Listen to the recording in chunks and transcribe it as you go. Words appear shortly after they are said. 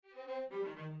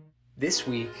This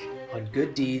week on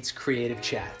Good Deeds Creative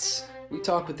Chats, we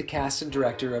talk with the cast and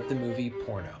director of the movie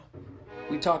Porno.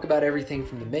 We talk about everything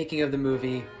from the making of the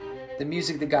movie, the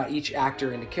music that got each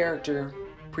actor into character,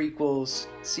 prequels,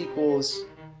 sequels,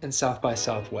 and South by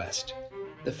Southwest,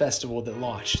 the festival that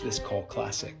launched this cult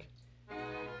classic.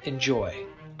 Enjoy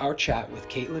our chat with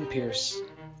Caitlin Pierce,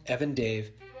 Evan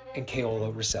Dave, and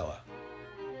Keola Rosella.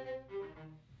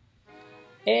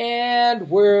 And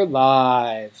we're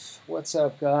live. What's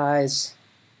up, guys?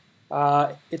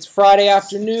 It's Friday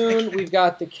afternoon. We've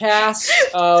got the cast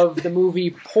of the movie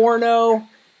Porno.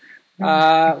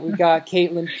 We've got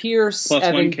Caitlin Pierce, Plus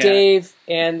Evan Dave,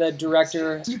 and the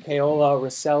director, Keola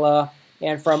Rosella.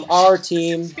 And from our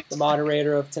team, the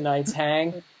moderator of tonight's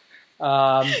hang,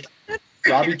 Robbie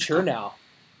Chernow.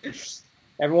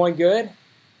 Everyone good?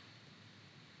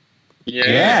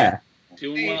 Yeah.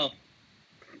 Doing well.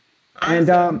 And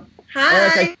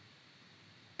Hi. Eric,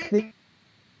 I think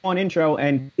on intro,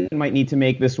 and you might need to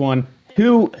make this one.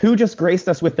 Who just graced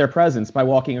us with their presence by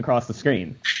walking across the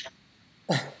screen?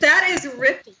 That is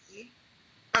Ripley.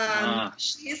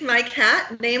 She's my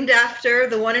cat, named after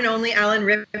the one and only Alan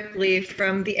Ripley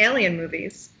from the Alien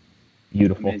movies.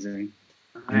 Beautiful. Amazing.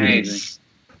 Nice.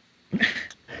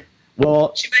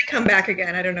 Well, She might come back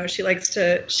again. I don't know. She likes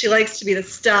to be the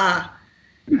star.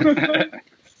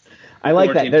 I like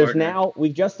that. Working There's partner. now, we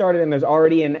just started, and there's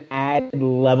already an added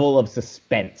level of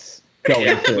suspense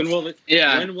going to When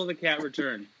it. will the cat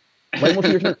return? When will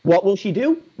she return? What will she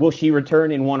do? Will she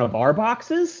return in one of our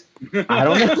boxes? I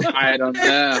don't know. I don't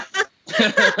know.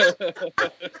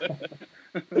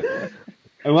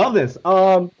 I love this.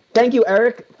 Thank you,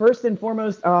 Eric. First and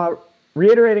foremost,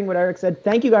 reiterating what Eric said,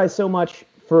 thank you guys so much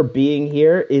for being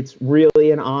here. It's really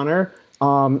an honor.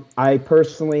 I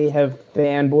personally have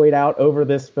fanboyed out over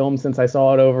this film since I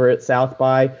saw it over at South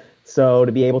by, so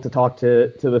to be able to talk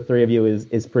to the three of you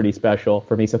is pretty special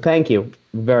for me. So thank you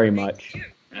very much.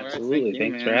 Absolutely.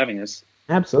 Thanks for having us.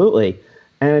 Absolutely.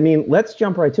 And I mean, let's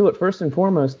jump right to it. First and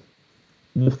foremost,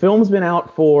 the film's been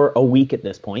out for a week at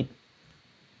this point.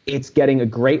 It's getting a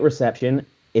great reception.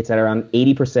 It's at around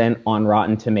 80% on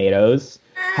Rotten Tomatoes.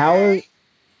 Right?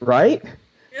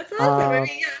 That's awesome. I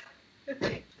mean,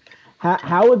 yeah.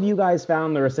 How have you guys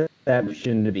found the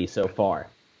reception to be so far?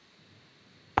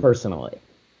 Personally,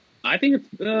 I think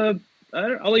it's.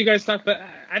 I'll let you guys talk, but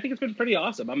I think it's been pretty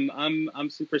awesome. I'm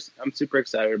super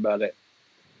excited about it.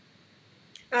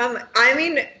 I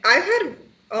mean, I've had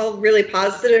a really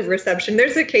positive reception.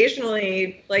 There's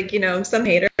occasionally, some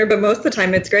hater, but most of the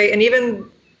time it's great. And even,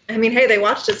 I mean, hey, they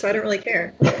watched it, so I don't really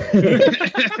care.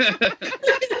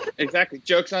 Exactly.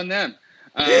 Joke's on them.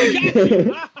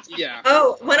 Yeah.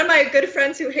 Oh, one of my good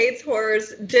friends who hates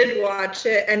horrors did watch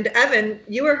it, and Evan,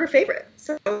 you were her favorite.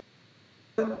 So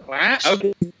Wow.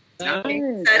 Okay. All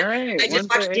I just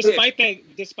watched Despite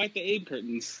the Abe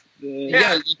curtains.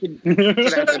 Yeah, you can.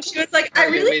 she was like, I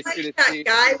really like that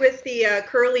guy with the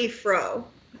curly fro.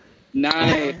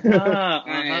 Nice.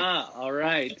 All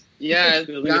right. Yeah, it's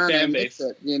Building a done. fan I base. miss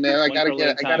it. You know, I One for a long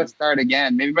I gotta time. start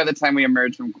again. Maybe by the time we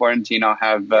emerge from quarantine, I'll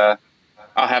have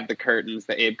the curtains,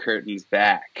 the Abe curtains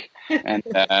back, and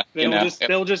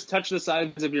They'll just touch the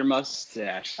sides of your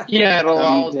mustache. yeah, it'll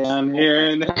all down here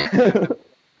and like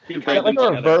a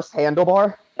reverse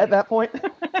handlebar at that point.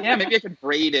 yeah, maybe I could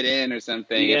braid it in or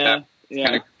something. Yeah,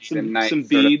 Kinda some nice, some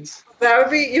sort of- beads. That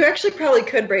would be. You actually probably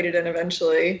could braid it in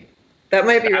eventually. That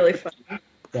might be really fun.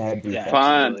 That'd be Yeah.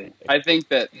 fun. Absolutely. I think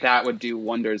that would do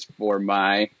wonders for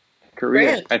my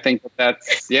career. Great. I think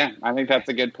that's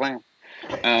a good plan.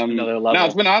 Another level. No,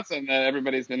 it's been awesome that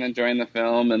everybody's been enjoying the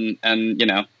film, and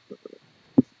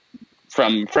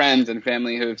from friends and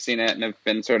family who have seen it and have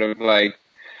been sort of like,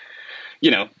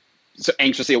 so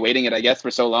anxiously awaiting it, I guess, for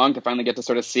so long to finally get to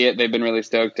sort of see it. They've been really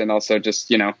stoked, and also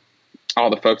just all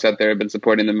the folks out there have been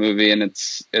supporting the movie, and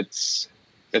it's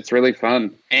really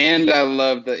fun. And I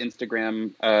love the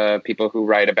Instagram people who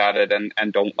write about it and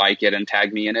don't like it and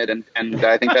tag me in it, and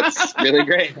I think that's really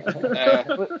great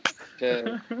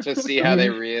to see how they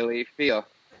really feel.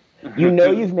 You know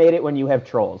you've made it when you have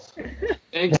trolls.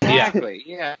 Exactly.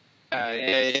 Yeah.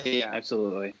 Yeah.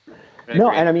 Absolutely. Very No,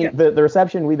 great. and I mean, the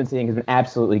reception we've been seeing has been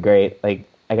absolutely great. Like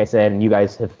I said, and you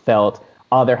guys have felt,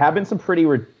 there have been some pretty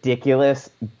ridiculous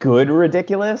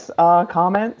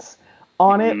comments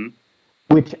on it,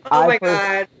 which Oh my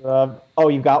God. Oh,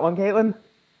 you've got one, Caitlin?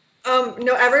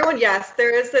 No, everyone, yes.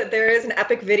 There is an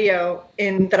epic video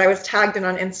that I was tagged in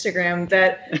on Instagram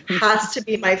that has to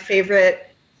be my favorite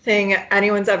thing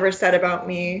anyone's ever said about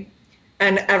me.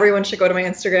 And everyone should go to my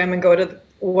Instagram and go to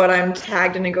what I'm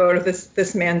tagged in and go to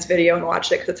this man's video and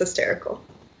watch it because it's hysterical.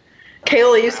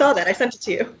 Kayla, you saw that. I sent it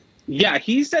to you. Yeah,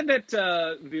 he said that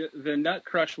the Nut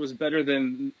Crush was better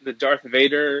than the Darth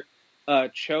Vader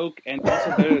choke, and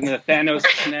also better than the Thanos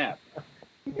snap.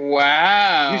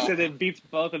 Wow. He said it beats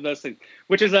both of those things,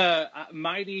 which is a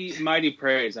mighty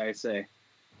praise, I say.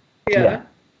 Yeah.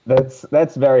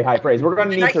 That's very high praise. We're going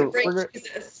to And I need can to. break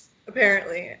Jesus,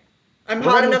 apparently. I'm We're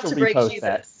hot gonna need enough to to break repost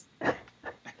Jesus.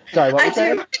 Sorry, what I was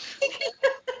that? do.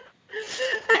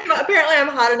 Apparently, I'm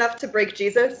hot enough to break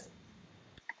Jesus.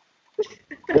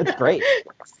 That's great.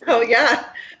 So yeah,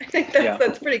 I think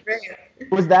that's pretty great.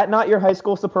 Was that not your high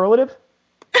school superlative?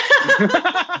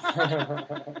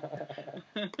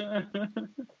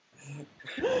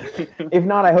 If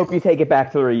not, I hope you take it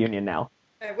back to the reunion now.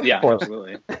 Yeah,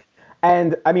 absolutely.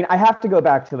 And I mean, I have to go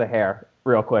back to the hair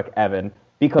real quick, Evan,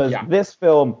 because this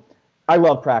film, I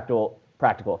love practical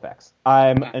effects.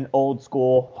 I'm an old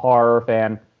school horror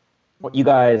fan. What you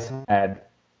guys had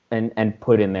and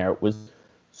put in there was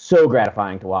so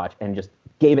gratifying to watch and just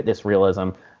gave it this realism.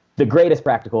 The greatest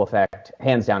practical effect,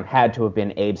 hands down, had to have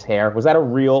been Abe's hair. Was that a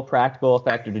real practical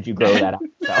effect, or did you grow that out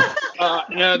yourself?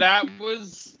 No, that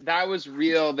was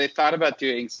real. They thought about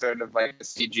doing sort of like a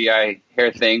CGI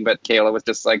hair thing, but Kayla was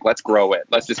just like, let's grow it.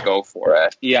 Let's just go for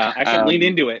it. Yeah, actually lean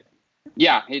into it.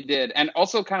 Yeah, he did. And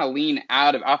also kind of lean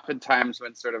out of, oftentimes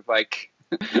when sort of like,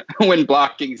 when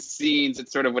blocking scenes,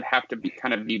 it sort of would have to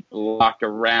be blocked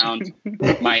around.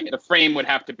 The frame would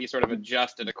have to be sort of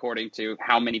adjusted according to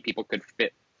how many people could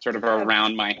fit sort of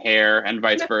around my hair and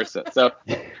vice versa. So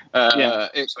it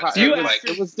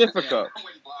was difficult.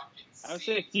 I would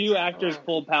say few actors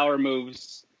pull power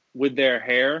moves with their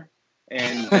hair,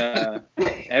 and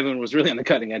Evan was really on the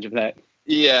cutting edge of that.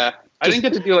 Yeah, I didn't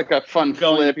get to do like a fun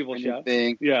flip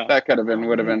thing. Yeah, that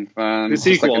would have been fun. The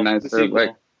sequel, like a nice sort of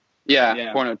like,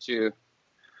 Porno 2.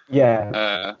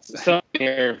 Yeah. Some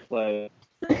hair play.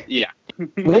 Yeah.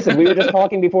 Listen, we were just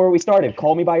talking before we started.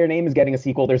 Call Me by Your Name is getting a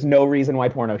sequel. There's no reason why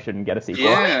Porno shouldn't get a sequel.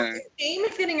 Yeah. His Name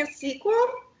is getting a sequel?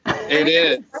 It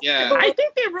is, yeah. I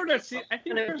think they wrote I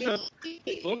think there's a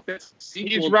book that's sequel.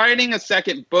 He's writing a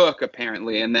second book,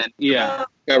 apparently, and then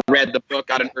read the book,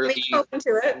 got an early to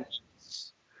it.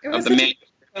 Of the main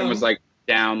and was like,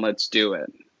 down, let's do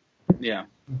it. Yeah.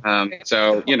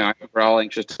 So, I think we're all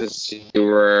anxious to see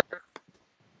where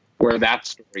that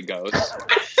story goes.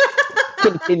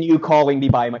 Continue calling me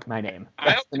by my name.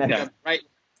 I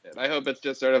hope it's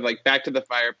just sort of like back to the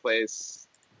fireplace.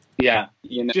 Yeah.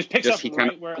 Just picks up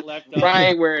where it left off.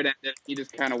 Right where it ended. He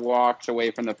just kind of walks away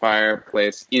from the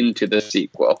fireplace into the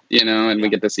sequel, and we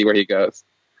get to see where he goes.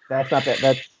 That's not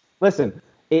that. Listen,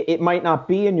 it might not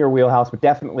be in your wheelhouse, but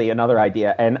definitely another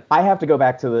idea. And I have to go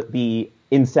back to the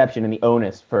inception and the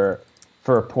onus for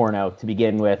Porno to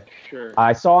begin with. Sure.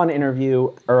 I saw an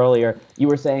interview earlier. You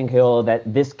were saying, Hill, that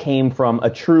this came from a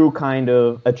true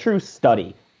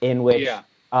study in which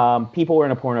people were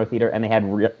in a porno theater and they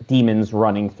had demons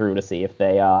running through to see if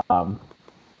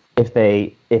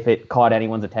it caught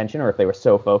anyone's attention or if they were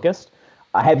so focused.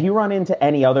 Have you run into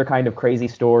any other kind of crazy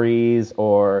stories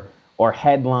or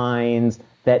headlines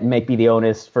that might be the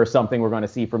onus for something we're going to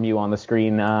see from you on the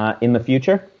screen in the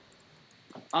future?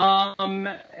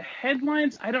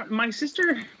 Headlines. My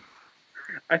sister.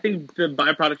 I think the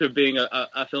byproduct of being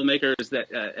a filmmaker is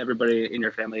that everybody in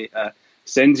your family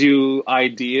sends you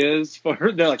ideas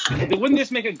for. They're like, wouldn't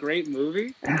this make a great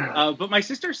movie? But my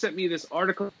sister sent me this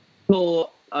article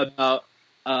about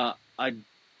a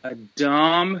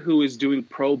dom who is doing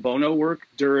pro bono work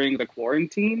during the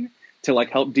quarantine to like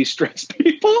help de-stress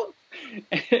people.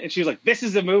 And she was like, "This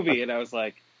is a movie," and I was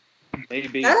like,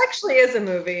 "Maybe that actually is a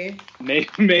movie.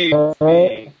 Maybe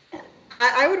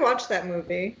I would watch that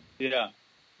movie." Yeah,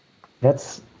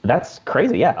 that's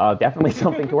crazy. Yeah, definitely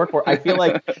something to work for. I feel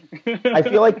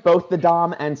like both the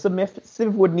dom and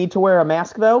submissive would need to wear a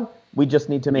mask, though. We just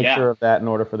need to make sure of that in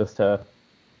order for this to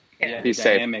be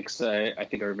safe. Dynamics, I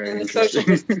think, are very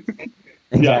interesting.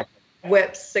 Exactly.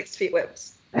 Whips, 6 feet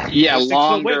whips. Yeah,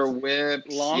 longer whips.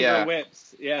 Longer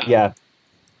whips. Yeah. Yeah.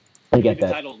 I get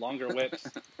that. Titled Longer Whips.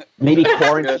 Maybe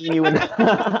quarantine you in.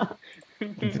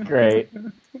 It's great.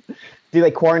 Do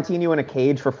they quarantine you in a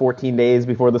cage for 14 days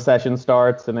before the session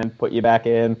starts and then put you back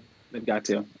in? They've got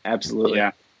to. Absolutely.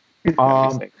 Yeah.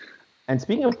 And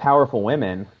speaking of powerful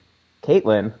women,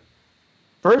 Caitlin,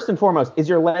 first and foremost, is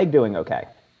your leg doing okay?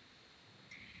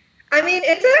 I mean,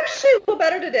 it's actually a little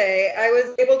better today. I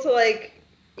was able to,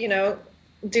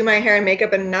 do my hair and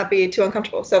makeup and not be too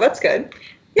uncomfortable. So that's good.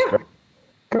 Yeah.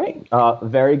 Great.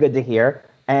 Very good to hear.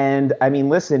 And, I mean,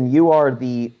 listen, you are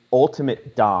the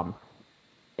ultimate dom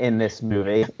in this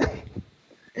movie.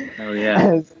 Oh,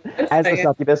 yeah. as a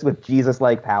succubus with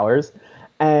Jesus-like powers.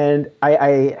 And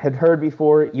I had heard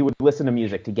before you would listen to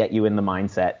music to get you in the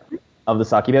mindset of the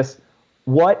succubus.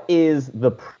 What is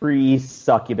the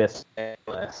pre-succubus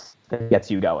playlist that gets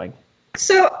you going?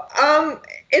 So,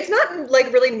 it's not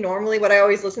like really normally what I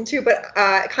always listen to, but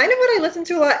kind of what I listened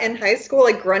to a lot in high school,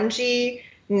 like grungy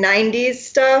 90s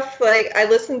stuff. Like I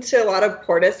listened to a lot of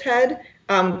Portishead.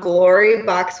 Glory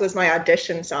Box was my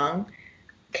audition song.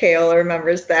 Kale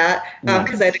remembers that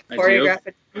because I had to choreograph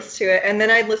a dance to it. And then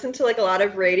I listened to like a lot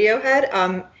of Radiohead,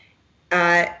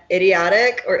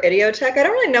 Idiotic or Idiotech. I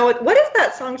don't really know what is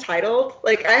that song titled.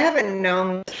 Like I haven't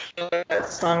known that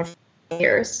song for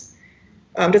years.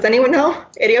 Does anyone know?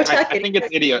 Idiotech? I think it's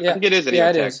Idiot. Yeah. I think it is Idiotech. Yeah,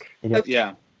 it is. Okay.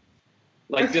 Yeah.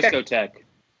 Like Okay. discotheque.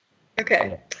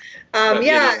 Okay. But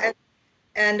Yeah,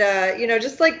 and you know,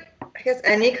 just like I guess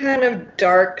any kind of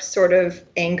dark, sort of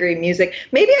angry music.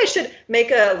 Maybe I should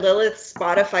make a Lilith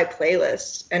Spotify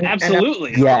playlist. And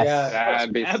Absolutely. Yes. Yeah.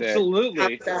 That'd be sick. how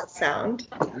Absolutely. does that sound?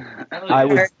 I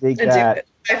would dig And do that.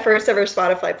 my first ever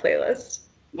Spotify playlist.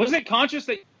 Was it conscious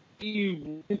that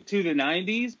you went to the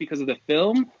 90s because of the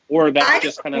film, or that's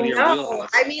just kind of your wheelhouse?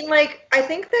 I mean, like, I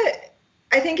think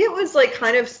it was like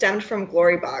kind of stemmed from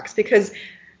Glory Box because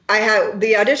I had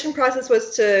the audition process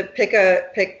was to pick a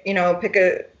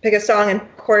song and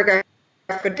choreograph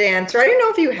a dance. Or I didn't know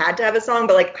if you had to have a song,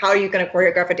 but like, how are you going to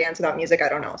choreograph a dance without music? I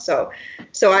don't know. So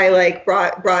I like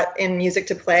brought in music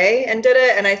to play and did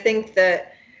it. And I think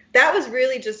that was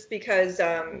really just because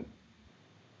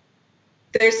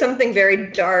there's something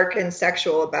very dark and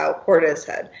sexual about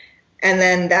Portishead. And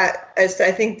then that, I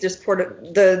think, just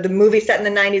the movie set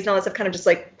in the 90s and all that stuff kind of just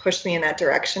like pushed me in that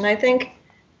direction, I think.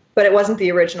 But it wasn't the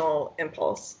original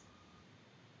impulse.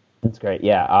 That's great.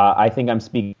 Yeah, I think I'm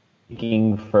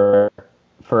speaking for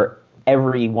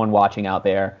everyone watching out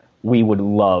there. We would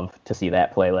love to see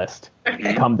that playlist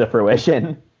come to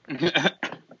fruition. All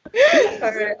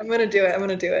right, I'm gonna do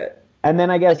it. And then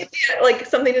I guess Like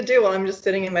something to do while I'm just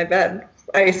sitting in my bed,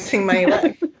 icing my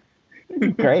leg.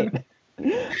 great.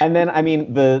 And then I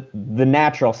mean the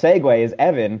natural segue is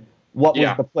Evan. What was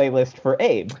Yeah. the playlist for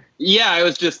Abe? Yeah, I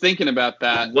was just thinking about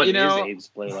that. What you is know, Abe's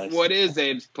playlist? What is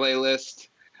Abe's playlist?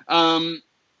 I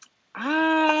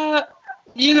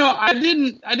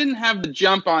didn't have the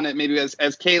jump on it maybe as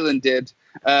Kaylin did.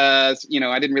 I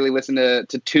didn't really listen to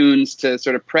tunes to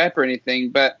sort of prep or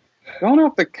anything, but going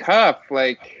off the cuff,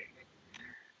 like,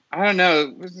 I don't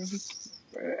know,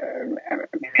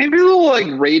 maybe a little like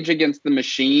Rage Against the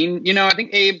Machine. You know, I think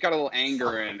Abe got a little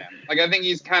anger in him. Like, I think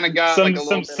he's kind of got like a little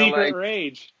some bit secret of like,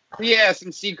 rage. yeah,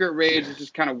 some secret rage is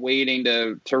just kind of waiting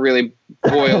to really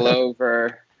boil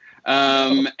over.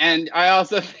 And I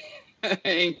also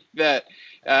think that,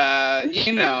 he's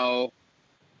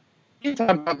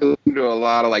listening to a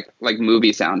lot of like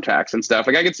movie soundtracks and stuff.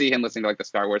 Like I could see him listening to like the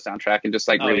Star Wars soundtrack and just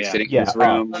like really sitting in his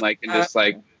room, like, and just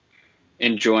like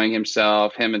enjoying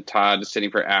himself. Him and Todd just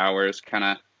sitting for hours, kind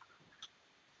of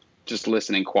just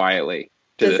listening quietly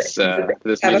to this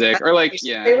music. Or like,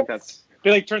 yeah, I think that's. They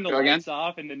like turn the Go again? lights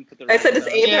off and then put the. I said, does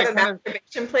Abe Yeah, have a kind of.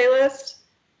 masturbation playlist?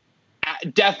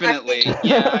 Definitely,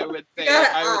 yeah, I would say.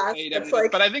 gotta I would ask, say it's definitely,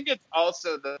 like- but I think it's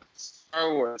also the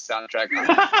Star Wars soundtrack.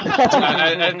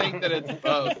 I think that it's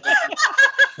both.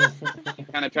 He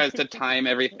kind of tries to time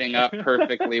everything up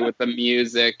perfectly with the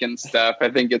music and stuff. I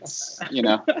think it's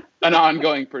an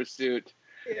ongoing pursuit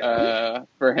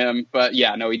for him. But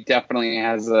yeah, no, he definitely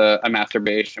has a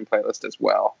masturbation playlist as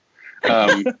well.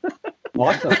 Awesome.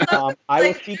 I will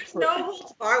Like, speak there's for. no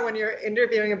holds bar when you're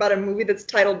interviewing about a movie that's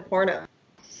titled porno.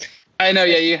 I know,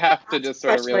 yeah, you have to just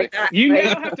sort of Question really. like that, You right?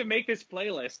 now have to make this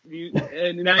playlist.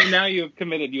 And now you've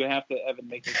committed. You have to, Evan,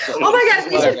 make this playlist. Oh my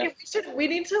gosh, Okay. we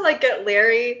need to like get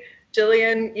Larry,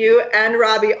 Jillian, you, and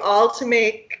Robbie all to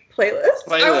make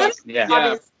playlists. I want to Yeah.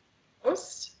 Robbie's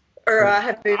most, or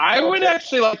have they? I would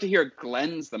actually like to hear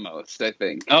Glenn's the most, I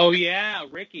think. Oh yeah,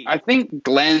 Ricky. I think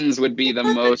Glenn's would be the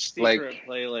most Secret like.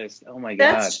 playlist. Oh my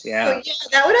That's god. Yeah. yeah,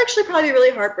 that would actually probably be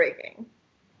really heartbreaking.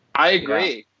 I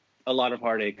agree. A lot of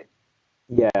heartache.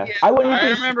 Yeah, I wouldn't. I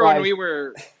be remember when surprised- we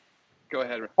were. Go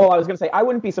ahead. Oh, I was gonna say I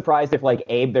wouldn't be surprised if like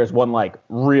Abe, there's one like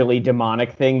really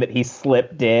demonic thing that he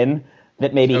slipped in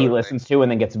that maybe he Totally. listens to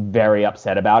and then gets very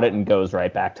upset about it and goes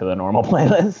right back to the normal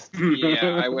playlist.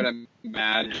 Yeah, I would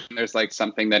imagine there's like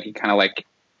something that he kind of like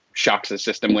shocks the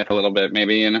system with a little bit,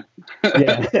 maybe. Yeah.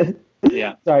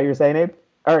 Yeah. Sorry, you were saying Abe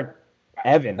or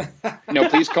Evan? No,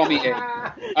 please call me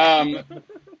Abe.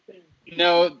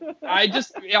 No, I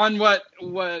just on what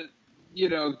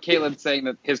Caleb's saying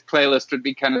that his playlist would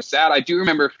be kind of sad. I do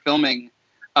remember filming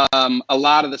a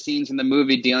lot of the scenes in the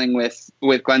movie dealing with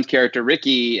Glenn's character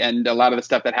Ricky and a lot of the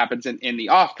stuff that happens in the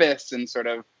office and sort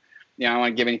of I don't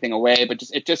want to give anything away, but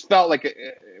it just felt like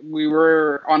we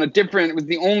were on a different. It was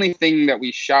the only thing that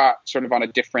we shot sort of on a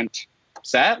different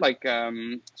set, like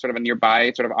sort of a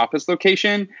nearby sort of office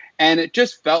location, and it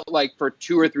just felt like for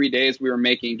 2 or 3 days we were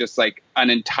making just like an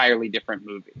entirely different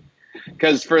movie.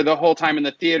 Because for the whole time in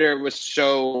the theater, it was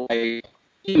so like,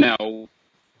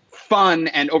 fun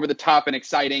and over the top and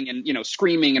exciting and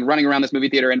screaming and running around this movie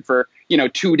theater, and for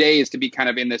 2 days to be kind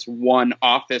of in this one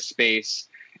office space,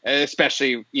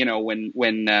 especially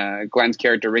when Glenn's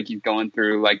character Ricky's going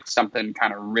through like something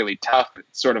kind of really tough.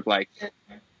 It's sort of like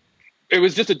it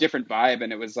was just a different vibe,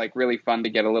 and it was like really fun to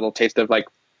get a little taste of like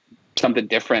something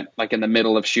different, like in the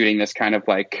middle of shooting this kind of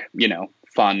like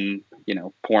fun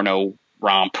porno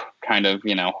romp kind of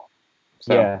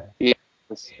So yeah, it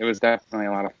was definitely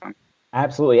a lot of fun.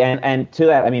 Absolutely, and to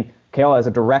that, I mean, Kayla, as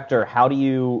a director, how do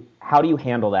you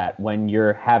handle that when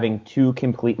you're having two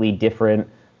completely different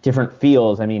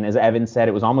feels? I mean, as Evan said,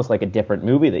 it was almost like a different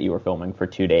movie that you were filming for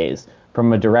 2 days.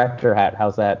 From a director hat,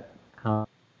 how's that?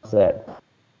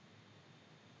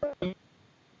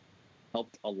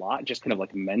 Helped a lot, just kind of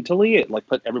like mentally. It like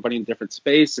put everybody in a different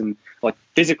space, and like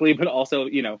physically, but also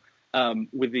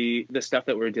with the stuff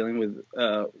that we're dealing with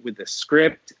the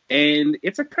script. And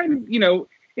it's a kind of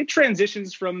it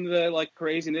transitions from the like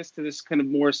craziness to this kind of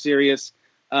more serious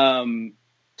tone.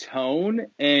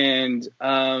 And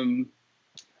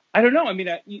I don't know. I mean,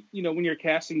 when you're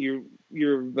casting,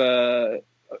 you're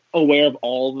aware of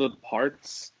all the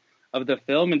parts of the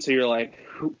film, and so you're like,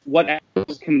 what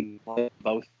actors can play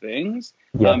both things?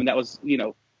 Yeah. And that was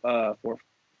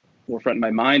forefront in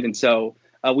my mind, and so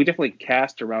we definitely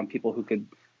cast around people who could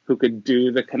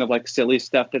do the kind of like silly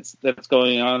stuff that's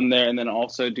going on there, and then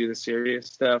also do the serious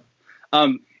stuff.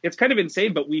 It's kind of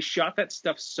insane, but we shot that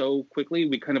stuff so quickly.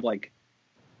 We kind of like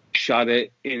shot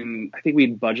it in, I think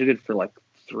we budgeted for like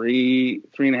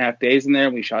 3.5 days in there,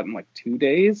 and we shot in like 2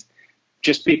 days,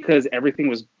 just because everything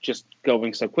was just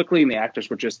going so quickly, and the actors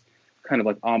were just kind of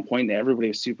like on point, and everybody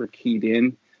was super keyed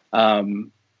in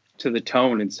to the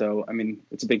tone. And so, I mean,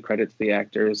 it's a big credit to the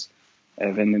actors,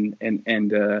 Evan and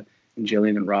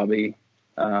Jillian and Robbie,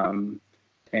 and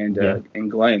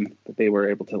Glenn, that they were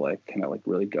able to like kind of like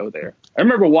really go there. I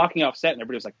remember walking off set and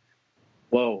everybody was like,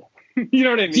 "Whoa," you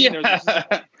know what I mean?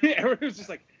 Yeah. Everybody was just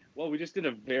like, "Well, we just did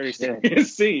a very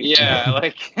serious scene." Yeah,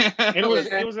 like it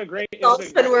was a great. All of a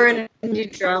sudden, we're in a new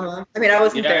drama. I mean, I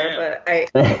wasn't there, but I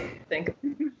think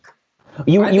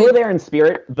you were there in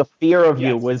spirit. The fear of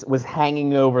you Yes. was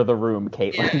hanging over the room,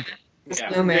 Caitlin.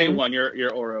 Yeah, day one,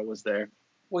 your aura was there.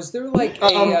 Was there like a?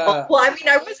 well, I mean,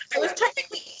 I was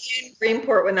technically in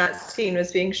Greenport when that scene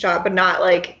was being shot, but not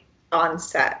like on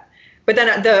set. But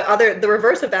then the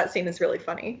reverse of that scene is really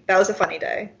funny. That was a funny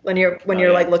day when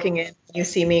you're like looking in, you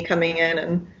see me coming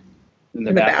in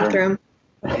the bathroom.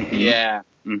 Yeah.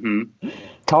 Mm-hmm.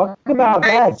 Talk about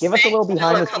that. Give us a little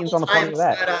behind the scenes on the front of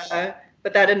that.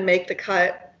 But that didn't make the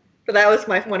cut. But that was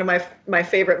one of my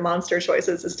favorite monster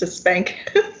choices, is to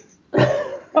spank.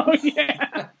 Oh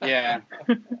yeah. Yeah.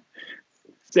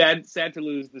 Sad to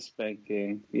lose the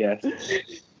spanking. Yes.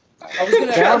 I was going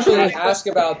to actually ask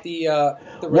about the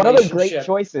relationship. One of the great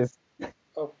choices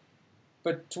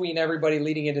between everybody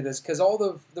leading into this, because all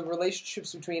the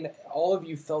relationships between all of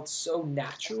you felt so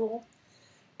natural,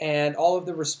 and all of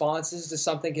the responses to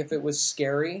something, if it was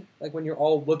scary, like when you're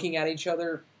all looking at each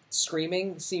other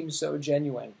screaming, seems so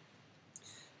genuine.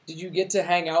 Did you get to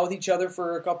hang out with each other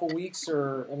for a couple weeks,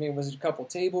 or I mean, was it a couple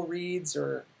table reads,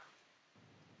 or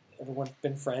everyone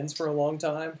been friends for a long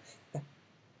time?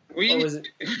 Or was it?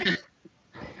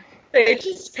 It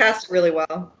just passed really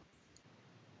well.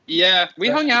 Yeah, we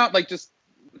hung out, like, just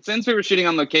since we were shooting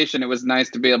on location, it was nice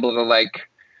to be able to like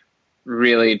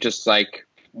really just like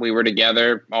we were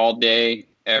together all day,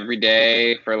 every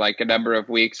day for like a number of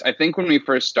weeks. I think when we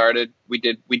first started, we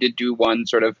did do one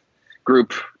sort of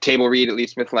group table read, at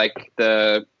least with like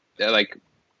the like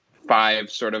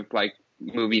 5 sort of like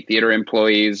movie theater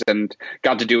employees, and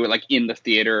got to do it like in the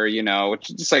theater, which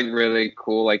is just like really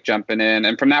cool, like jumping in.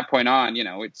 And from that point on,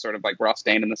 it's sort of like we're all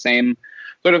staying in the same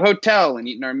sort of hotel and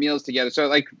eating our meals together. So it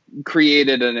like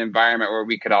created an environment where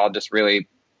we could all just really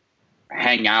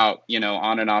hang out,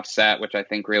 on and off set, which I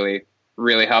think really,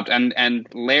 really helped. And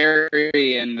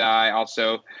Larry and I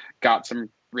also got some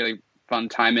really fun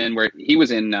time in where he was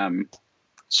in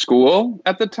school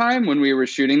at the time when we were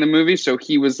shooting the movie, so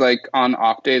he was like on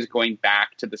off days going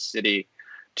back to the city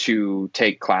to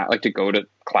take class, like to go to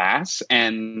class,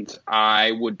 and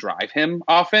I would drive him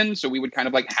often. So we would kind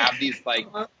of like have these like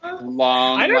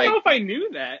long. I don't like, know if I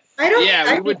knew that. I don't. Yeah,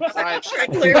 we I'm would not drive sure I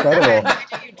incredible.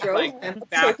 clarified you drove like him.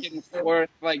 back and forth,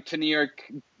 like to New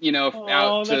York, Oh,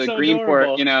 out to that's so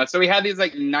Greenport, adorable. So we had these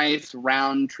like nice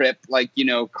round trip, like,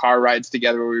 car rides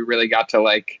together where we really got to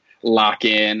like lock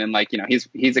in, and like,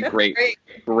 he's a That's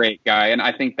great guy. And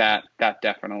I think that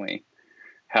definitely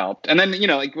helped. And then,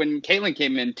 like when Caitlin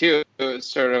came in too, it was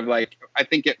sort of like, I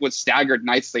think it was staggered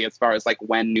nicely as far as like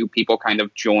when new people kind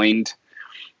of joined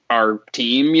our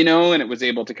team, and it was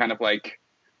able to kind of like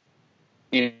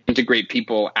integrate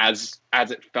people as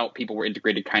it felt people were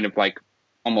integrated kind of like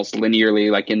almost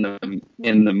linearly, like in the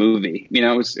movie.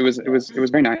 It was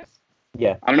very nice.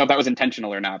 Yeah. I don't know if that was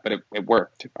intentional or not, but it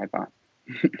worked, I thought.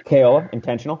 Kaola,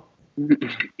 intentional?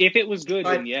 If it was good,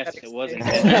 then yes, it was I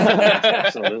intentional.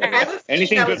 Absolutely. have a feeling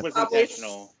Anything that good was probably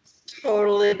intentional.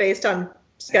 Totally based on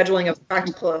scheduling of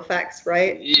practical effects,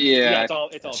 right? Yeah. It's all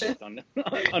based on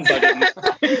budget.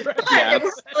 Yeah, It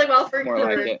worked really well for more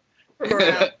like it.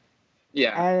 morale.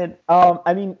 Yeah. And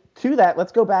I mean, to that,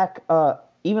 let's go back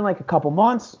even like a couple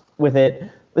months with it.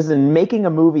 Listen, making a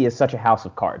movie is such a house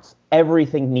of cards.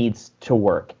 Everything needs to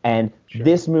work. And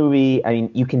this movie, I mean,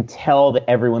 you can tell that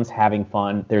everyone's having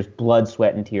fun. There's blood,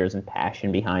 sweat, and tears and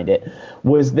passion behind it.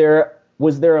 Was there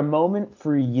a moment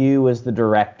for you as the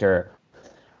director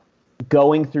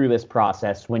going through this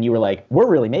process when you were like, we're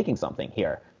really making something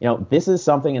here? This is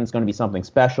something, and it's going to be something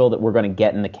special that we're going to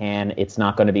get in the can. It's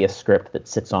not going to be a script that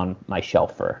sits on my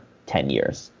shelf for 10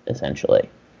 years, essentially.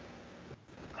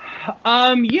 Yeah,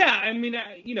 I mean,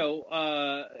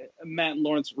 Matt and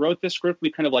Lawrence wrote this script. We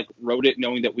kind of like wrote it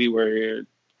knowing that we were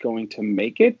going to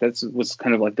make it. That was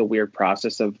kind of like the weird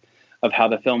process of how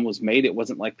the film was made. It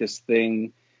wasn't like this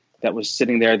thing that was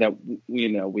sitting there that,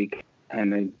 we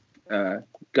kind of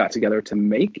got together to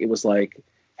make. It was like,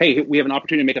 hey, we have an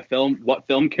opportunity to make a film. What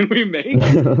film can we make?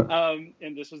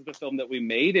 And this was the film that we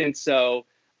made. And so,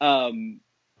 it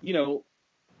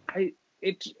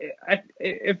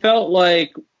felt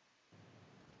like,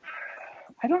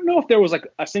 I don't know if there was like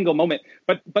a single moment,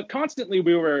 but constantly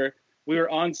we were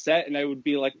on set, and I would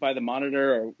be like by the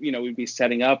monitor, or we'd be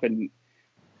setting up, and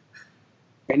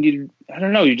I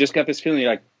don't know, you just got this feeling, you're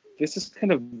like, this is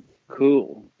kind of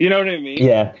cool, you know what I mean?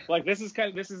 Yeah. Like this is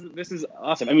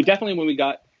awesome. I mean, definitely when we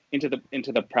got into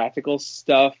the practical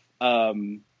stuff,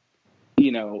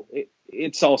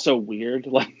 it's also weird.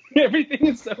 Like everything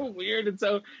is so weird and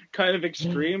so kind of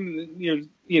extreme.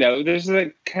 There's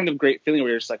a kind of great feeling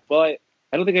where you're just like, well,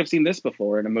 I don't think I've seen this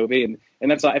before in a movie, and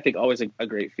that's, I think, always a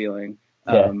great feeling.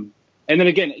 Yeah. And then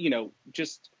again,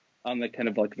 just on the kind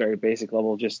of like very basic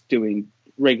level, just doing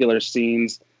regular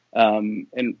scenes, and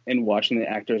watching the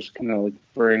actors kind of like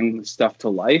bring stuff to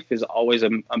life is always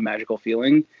a magical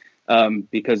feeling,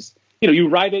 because you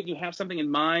write it, you have something in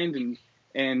mind,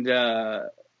 and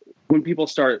when people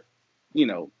start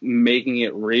making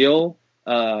it real,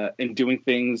 and doing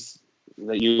things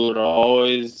that you would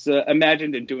always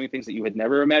imagined, and doing things that you had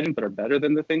never imagined but are better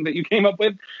than the thing that you came up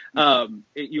with,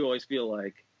 you always feel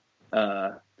like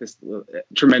this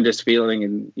tremendous feeling,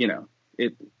 and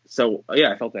it. So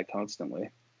yeah, I felt that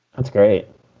constantly. That's great.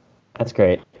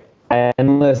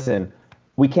 And listen,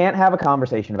 we can't have a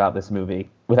conversation about this movie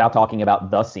without talking about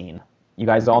the scene. You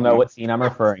guys all know what scene I'm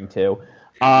referring to.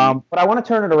 But I want to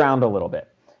turn it around a little bit,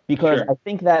 because Sure. I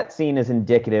think that scene is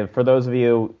indicative. For those of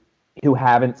you who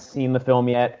haven't seen the film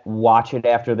yet, watch it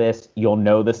after this. You'll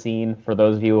know the scene. For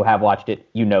those of you who have watched it,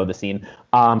 you know the scene.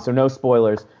 So no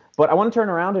spoilers. But I want to turn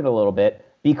around it a little bit,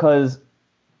 because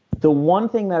the one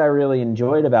thing that I really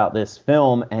enjoyed about this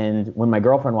film, and when my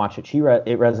girlfriend watched it,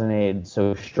 it resonated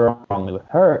so strongly with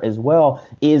her as well,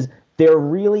 is there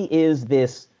really is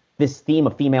this theme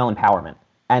of female empowerment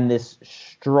and this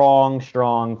strong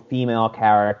female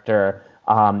character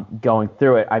going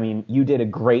through it. I mean, you did a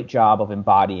great job of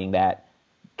embodying that,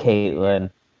 Caitlin.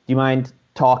 Do you mind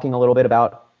talking a little bit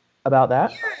about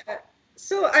that? Yeah.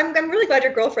 So I'm really glad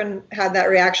your girlfriend had that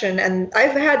reaction, and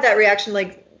I've had that reaction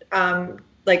like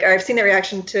I've seen that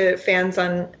reaction to fans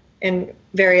in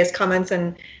various comments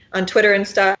and on Twitter and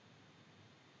stuff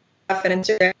and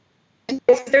Instagram.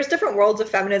 There's different worlds of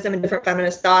feminism and different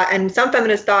feminist thought, and some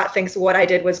feminist thought thinks what I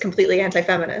did was completely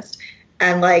anti-feminist,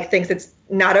 and like thinks it's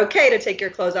not okay to take your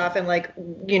clothes off and like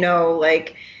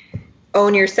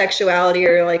own your sexuality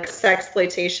or like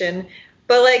sexploitation.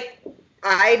 But like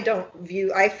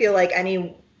I feel like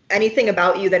anything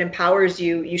about you that empowers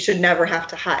you, you should never have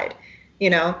to hide,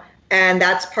 and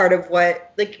that's part of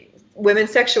what, like,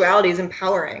 women's sexuality is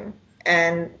empowering,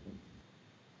 and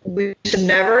we should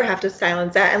never have to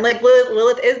silence that. And like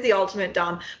Lilith is the ultimate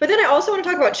dom. But then I also want to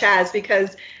talk about Chaz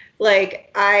because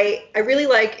like I really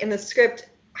like in the script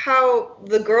how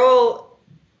the girl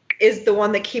is the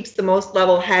one that keeps the most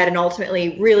level head and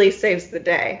ultimately really saves the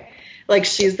day. Like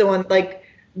she's the one, like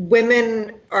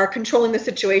women are controlling the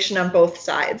situation on both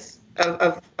sides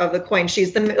of the coin.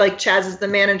 She's the, like Chaz is the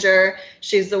manager.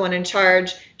 She's the one in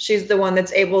charge. She's the one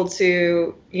that's able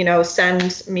to, you know,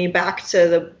 send me back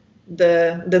to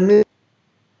the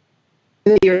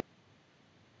movie.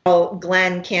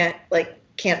 Glenn can't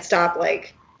stop,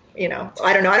 like, you know,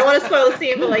 I don't know. I don't want to spoil the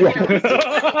scene, but like,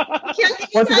 you know,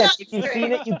 once again, if you've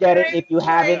seen it, you get it. If you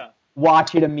haven't,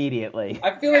 watch it immediately.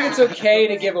 I feel like it's okay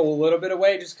to give a little bit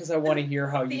away just because I want to hear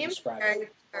how you describe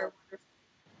it.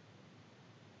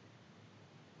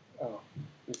 Oh,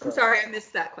 I'm sorry, I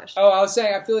missed that question. Oh, I was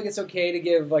saying I feel like it's okay to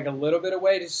give like a little bit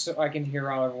away just so I can hear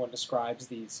how everyone describes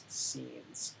these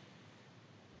scenes.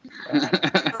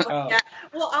 Yeah.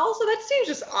 Well, also that scene's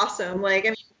just awesome. Like, I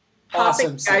mean,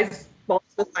 Awesome popping guys' balls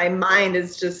with my mind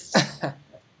is just an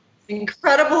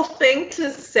incredible thing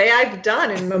to say I've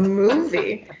done in a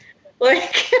movie.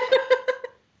 Like,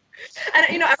 and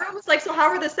you know, everyone was like, "So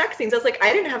how were the sex scenes?" I was like,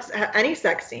 "I didn't have any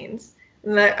sex scenes."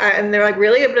 And they're like,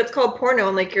 "Really? But it's called porno."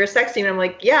 And like, "You're a sex scene." And I'm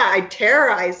like, "Yeah, I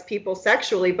terrorize people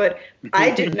sexually, but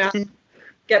I did not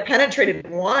get penetrated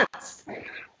once.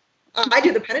 I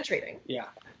do the penetrating." Yeah.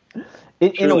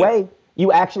 In a way,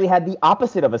 you actually had the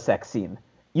opposite of a sex scene.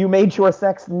 You made sure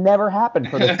sex never happened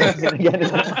for the sex scene again.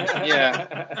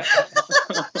 Yeah.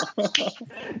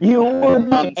 You were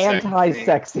the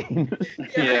anti-sex scene.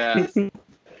 Yeah.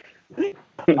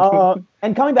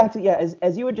 And coming back to,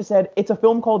 as you had just said, it's a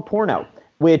film called Porno,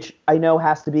 which I know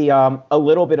has to be a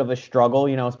little bit of a struggle,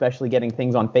 you know, especially getting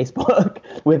things on Facebook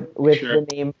with Sure. the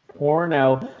name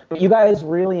Porno. But you guys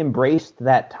really embraced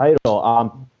that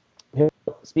title.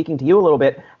 Speaking to you a little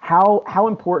bit, how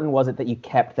important was it that you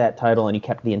kept that title and you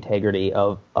kept the integrity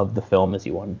of the film as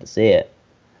you wanted to see it?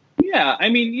 Yeah, I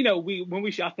mean, you know, when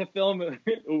we shot the film, it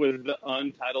was the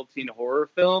untitled teen horror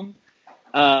film.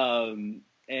 And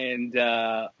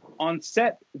on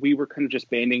set, we were kind of just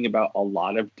banding about a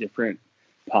lot of different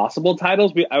possible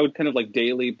titles. I would kind of like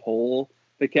daily poll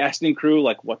the casting crew,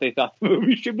 like what they thought the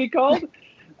movie should be called.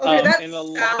 Okay, that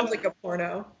sounds like a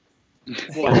porno.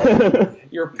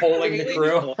 You're polling the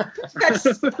crew.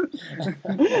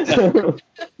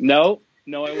 No,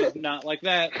 I was not like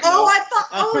that. Oh, I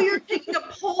thought, you're taking a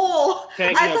poll.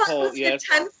 Taking I a thought poll, it was like yes.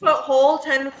 a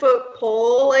 10-foot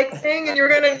pole like thing, and you were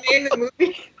going to name the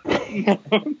movie.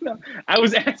 No. I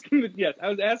was asking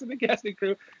the casting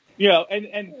crew, you know,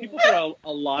 and people throw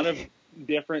a lot of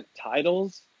different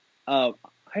titles. I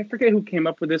forget who came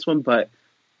up with this one, but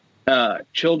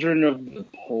Children of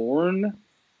Porn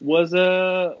was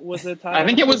a title. I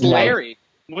think it was Larry.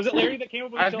 Was it Larry that came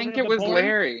up with I Children think of it the was Porn?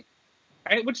 Larry.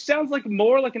 Which sounds like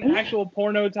more like an actual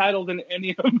porno title than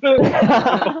any of them.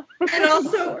 And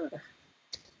also,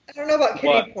 I don't know about kitty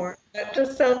What? porn. That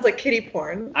just sounds like kitty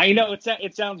porn. I know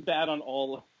it sounds bad on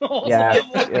all Yeah.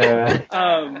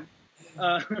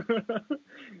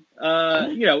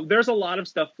 You know, there's a lot of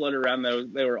stuff floating around though.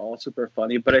 They were all super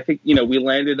funny, but I think, you know, we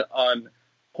landed on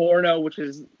porno, which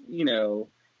is, you know,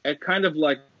 a kind of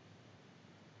like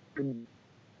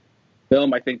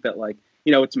film. I think that, like,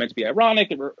 you know, it's meant to be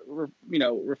ironic. It you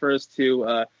know, refers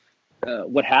to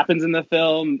what happens in the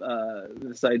film.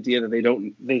 This idea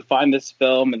that they find this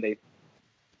film and they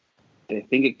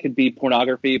think it could be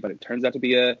pornography, but it turns out to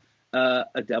be a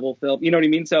devil film. You know what I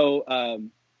mean? So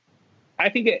I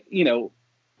think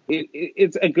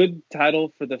it's a good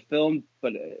title for the film,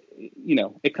 but you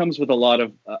know, it comes with a lot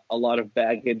of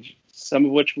baggage, some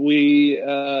of which we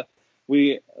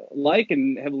like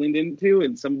and have leaned into,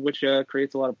 and some of which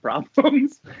creates a lot of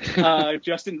problems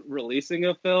just in releasing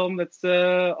a film that's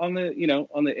on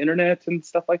the internet and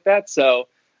stuff like that. So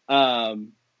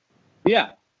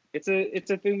yeah, it's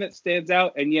a thing that stands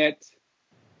out, and yet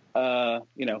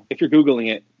you know, if you're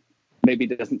Googling it, maybe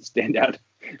it doesn't stand out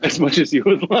as much as you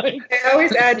would like. I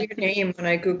always add your name when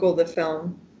I Google the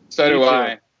film. So do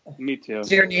I. Me too.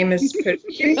 Your name is pretty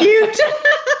huge.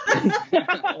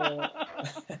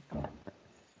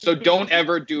 So don't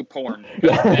ever do porn.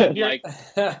 Like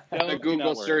the Don't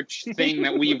Google worry. search thing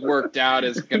that we've worked out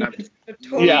is gonna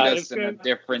Totally. Yeah, lead it's us in a gonna-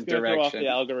 different It's gonna throw off direction. the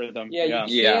algorithm. Yeah,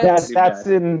 you Yeah. can't. That's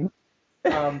in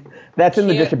that's in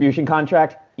the Can't- distribution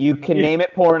contract. You can name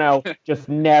it porno, just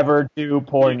never do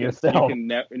porn yourself. You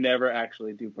can never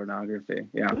actually do pornography.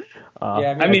 Yeah.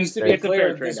 Yeah, I mean, just to be it's a fair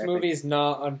clear, trade, this I movie is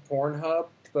not on Pornhub,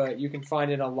 but you can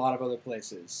find it in a lot of other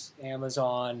places.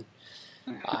 Amazon,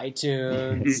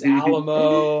 iTunes,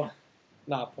 Alamo,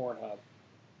 not Pornhub.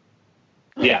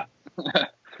 Yeah. The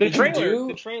Did you trailer. do-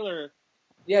 The trailer.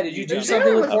 Yeah, did you do The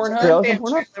something with trailer was- Pornhub? Yeah. Fan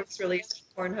trailer was released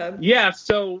on Pornhub. Yeah.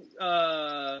 So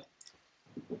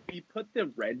we put the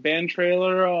Red Band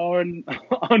trailer on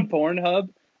Pornhub.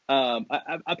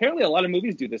 Apparently, a lot of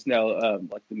movies do this now.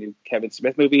 Like the new Kevin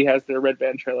Smith movie has their Red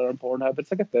Band trailer on Pornhub.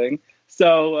 It's like a thing.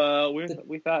 So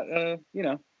we thought,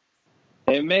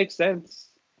 it makes sense.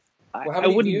 Well, how I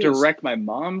many wouldn't views? direct my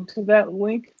mom to that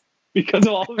link because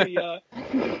of all the.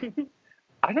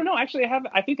 I don't know. Actually,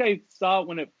 I think I saw it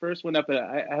when it first went up, and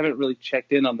I haven't really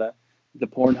checked in on the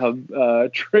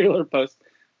Pornhub trailer post.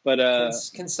 But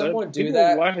Can someone do people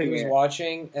that watching who's it.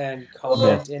 watching and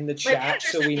comment in the chat manager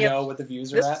so we sent me a- know what the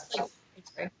views are This at? was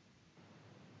like-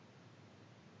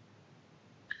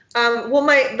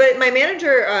 my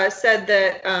manager said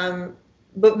that,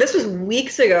 but this was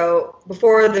weeks ago,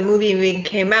 before the movie even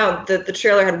came out, that the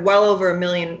trailer had well over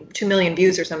 2 million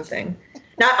views or something.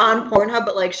 Not on Pornhub,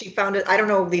 but like she found it. I don't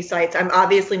know these sites. I'm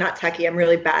obviously not techie. I'm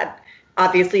really bad.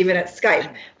 Obviously, even at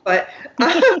Skype. But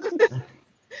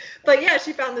but yeah,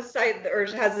 she found this site, or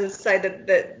has this site that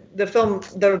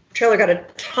the trailer got a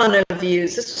ton of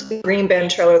views. This was the Green Band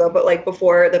trailer though, but like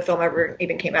before the film ever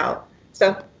even came out.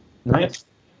 So Nice.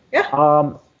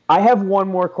 yeah. I have one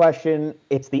more question.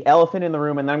 It's the elephant in the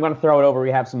room, and then I'm going to throw it over.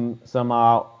 We have some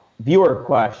viewer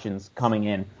questions coming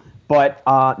in. But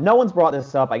no one's brought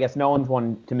this up. I guess no one's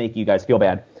wanted to make you guys feel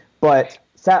bad. But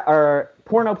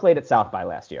Porno played at South by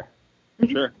last year.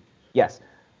 Sure. Yes.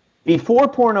 Before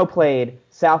Porno played,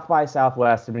 South by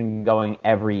Southwest had been going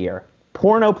every year.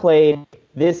 Porno played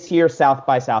this year. South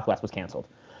by Southwest was canceled.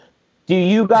 Do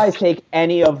you guys take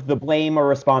any of the blame or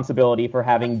responsibility for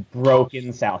having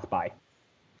broken South by?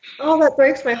 Oh, that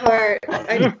breaks my heart.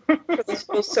 I for this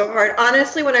feel so hard.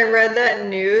 Honestly, when I read that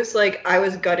news, like I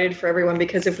was gutted for everyone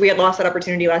because if we had lost that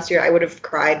opportunity last year, I would have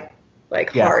cried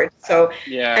like Yeah. hard. So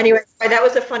Yeah. anyway, that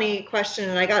was a funny question,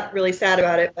 and I got really sad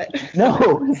about it. But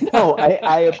No,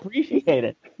 I appreciate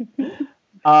it.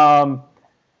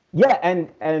 Yeah,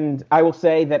 and I will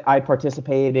say that I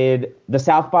participated, the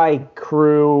South by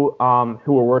crew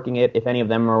who were working it, if any of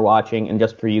them are watching, and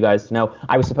just for you guys to know,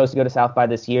 I was supposed to go to South by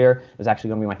this year. It was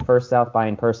actually going to be my first South by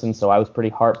in person, so I was pretty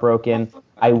heartbroken.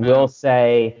 I will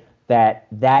say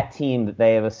that team that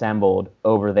they have assembled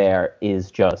over there is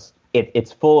just,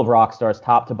 it's full of rock stars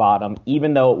top to bottom.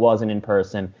 Even though it wasn't in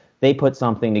person, they put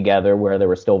something together where there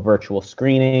were still virtual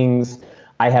screenings.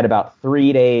 I had about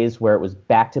 3 days where it was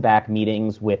back-to-back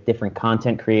meetings with different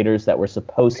content creators that were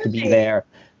supposed to be there.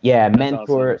 Yeah,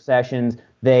 mentor sessions.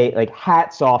 They, like,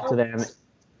 hats off to them.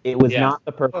 It was not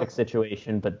the perfect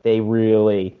situation, but they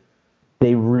really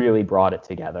brought it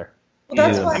together. well,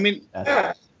 that's Yeah. why. I mean,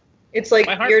 Yeah. It's like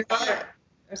My heart- you're not.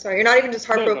 I'm sorry, you're not even just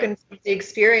heartbroken from the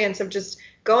experience of just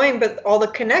going, but all the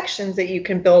connections that you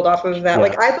can build off of that. Yeah.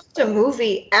 Like I booked a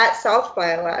movie at South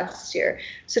by last year,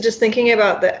 so just thinking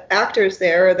about the actors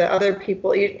there or the other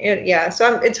people, yeah.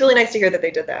 So it's really nice to hear that they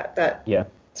did that. Yeah.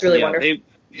 It's really yeah,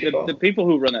 wonderful. The people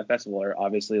who run that festival are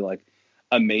obviously like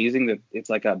amazing. That it's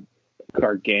like a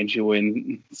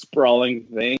gargantuan, sprawling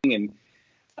thing, and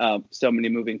so many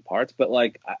moving parts. But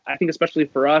like, I think especially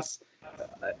for us,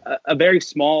 a very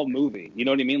small movie. You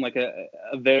know what I mean? Like a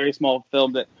very small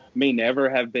film that may never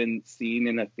have been seen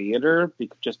in a theater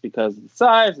just because of the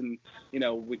size, and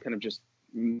we kind of just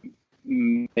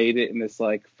made it in this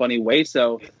like funny way.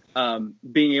 So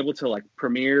being able to like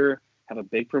have a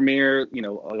big premiere, a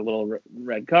little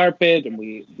red carpet, and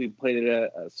we played it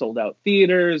at sold out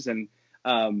theaters, and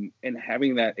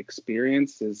having that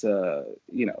experience is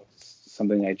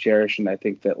something I cherish, and I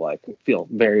think that like feel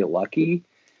very lucky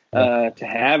to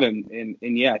have, and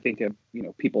yeah, I think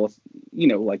people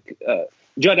like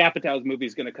Judd Apatow's movie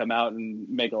is going to come out and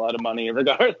make a lot of money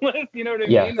regardless. You know what I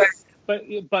mean?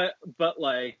 But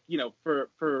like for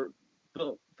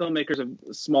filmmakers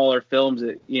of smaller films,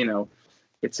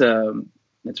 it's a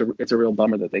real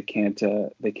bummer that they can't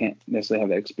necessarily have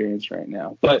that experience right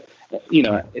now. But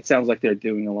it sounds like they're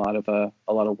doing a lot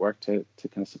of work to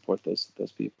kind of support those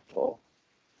people.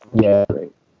 Yeah.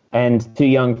 Great. And to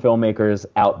young filmmakers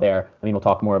out there, I mean, we'll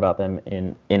talk more about them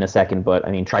in a second, but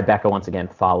I mean, Tribeca once again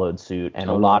followed suit, and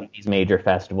a lot of these major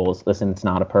festivals, listen, it's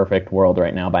not a perfect world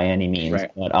right now by any means, right.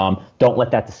 But don't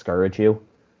let that discourage you.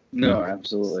 No,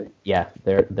 absolutely. Yeah,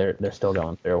 they're still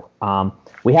going through.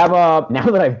 We have now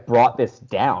that I've brought this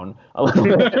down a little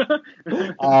bit,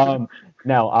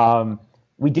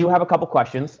 we do have a couple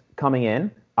questions coming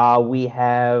in. We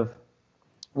have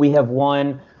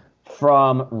one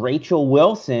from Rachel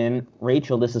Wilson.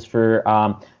 Rachel, this is for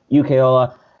you,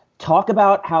 Kaola. talk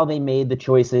about how they made the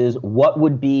choices. What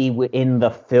would be within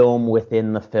the film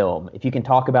within the film? If you can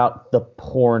talk about the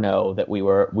porno that we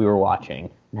were watching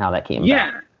and how that came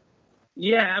about.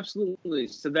 Yeah, absolutely.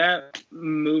 So that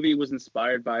movie was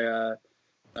inspired by a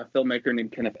filmmaker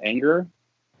named Kenneth Anger,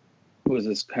 who was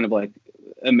this kind of like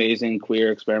amazing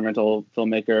queer experimental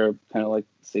filmmaker, kind of like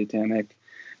satanic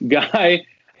guy.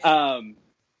 I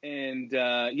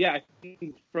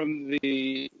think from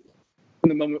the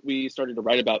moment we started to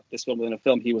write about this film within a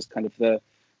film, he was kind of the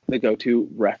go-to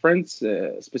reference,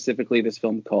 specifically this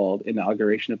film called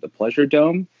Inauguration of the Pleasure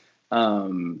Dome,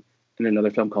 and another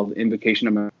film called Invocation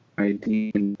of My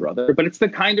Demon Brother. But it's the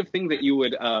kind of thing that you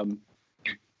would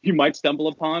you might stumble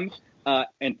upon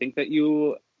and think that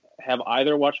you have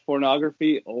either watched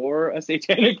pornography or a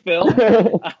satanic film.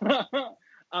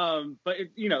 But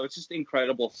it's just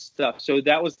incredible stuff. So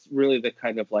that was really the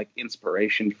kind of like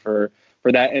inspiration for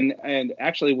that. And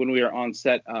actually, when we were on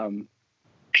set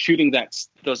shooting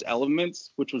those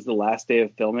elements, which was the last day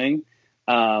of filming,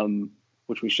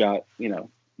 which we shot,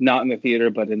 not in the theater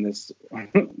but in this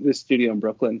studio in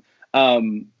Brooklyn.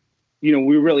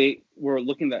 We really were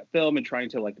looking at that film and trying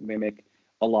to like mimic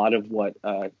a lot of what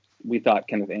we thought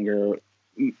Kenneth Anger,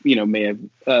 may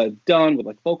have done with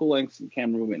like focal lengths and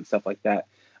camera movement and stuff like that.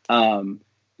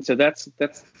 So that's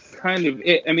kind of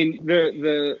it. I mean,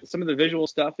 the some of the visual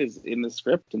stuff is in the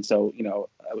script, and so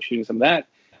I was shooting some of that,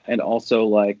 and also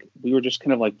like we were just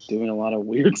kind of like doing a lot of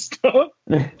weird stuff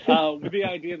with the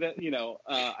idea that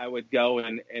I would go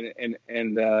and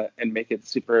make it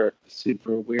super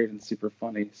super weird and super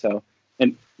funny, so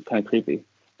and kind of creepy.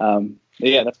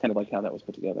 Yeah, that's kind of like how that was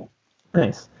put together.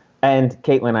 Nice. And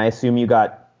Caitlin, I assume you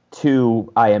got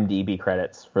 2 IMDb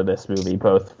credits for this movie,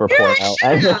 both for porno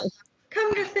and.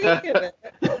 Come to think of it.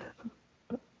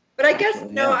 But I guess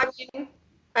no. I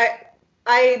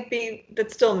mean,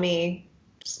 that's still me.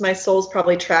 Just my soul's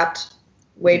probably trapped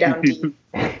way down deep.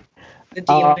 The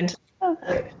demon.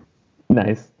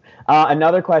 Nice.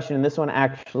 Another question, and this one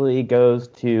actually goes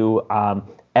to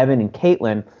Evan and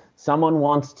Caitlin. Someone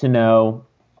wants to know.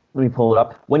 Let me pull it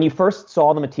up. When you first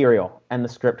saw the material and the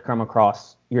script come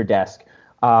across your desk,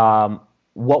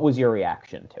 what was your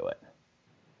reaction to it?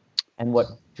 And what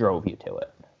drove you to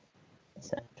it,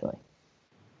 essentially?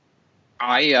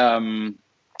 I'll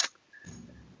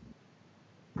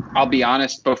be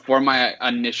honest, before my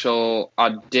initial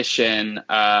audition,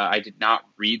 I did not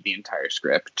read the entire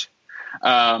script.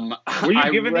 Were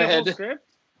you given the whole script?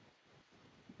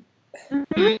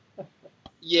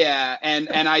 Yeah, and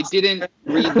I didn't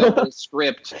read the whole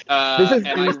script. This is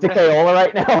Mr. Kayola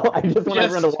right now. I just want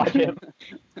everyone to watch him.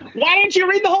 Why didn't you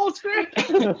read the whole script? I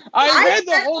read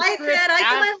the whole script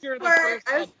I after the I first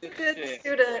was a good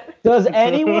student. Does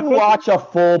anyone watch a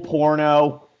full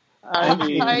porno?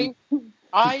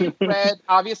 I read,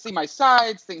 obviously, my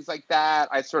sides, things like that.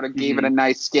 I sort of gave it a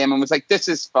nice skim and was like, this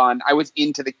is fun. I was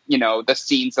into the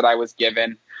scenes that I was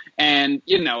given. And,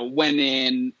 went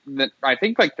in, I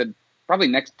think like probably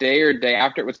next day or day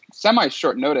after, it was semi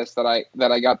short notice that I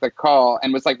got the call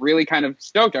and was like really kind of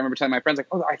stoked. I remember telling my friends like,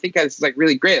 oh, I think this is like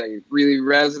really great. Like, it really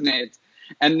resonates.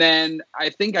 And then I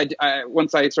think I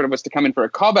once I sort of was to come in for a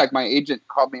callback, my agent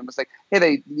called me and was like, hey,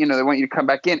 they want you to come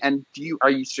back in. And do you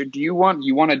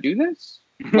want to do this?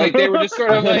 Like they were just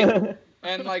sort of like,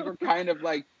 and like, we're kind of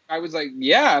like, I was like,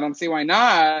 yeah, I don't see why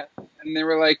not. And they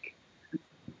were like,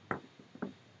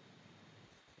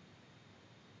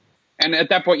 and at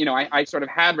that point, I sort of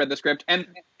had read the script, and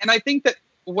I think that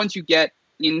once you get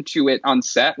into it on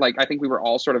set, like I think we were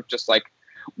all sort of just like,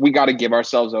 we got to give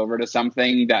ourselves over to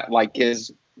something that like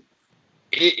is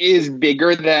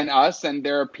bigger than us, and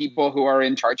there are people who are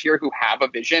in charge here who have a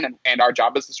vision, and our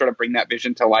job is to sort of bring that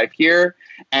vision to life here.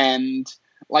 And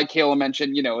like Kayla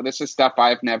mentioned, this is stuff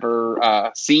I've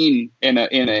never seen in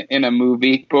a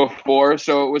movie before,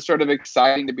 so it was sort of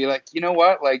exciting to be like, you know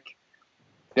what, like,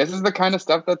 this is the kind of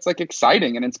stuff that's like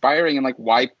exciting and inspiring, and like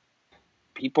why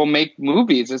people make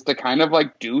movies is to kind of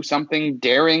like do something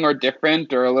daring or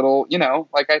different or a little,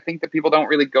 like I think that people don't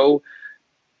really go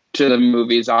to the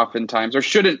movies oftentimes, or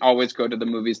shouldn't always go to the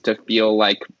movies to feel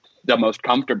like the most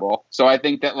comfortable. So I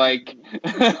think that like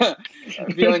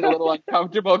feeling a little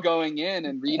uncomfortable going in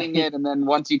and reading it, and then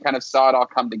once you kind of saw it all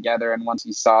come together, and once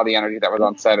you saw the energy that was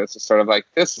on set, it's just sort of like,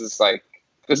 this is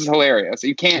hilarious.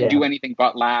 You can't do anything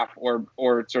but laugh or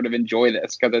sort of enjoy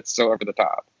this because it's so over the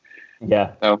top.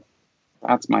 Yeah. So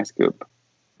that's my scoop.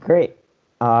 Great.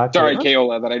 Sorry,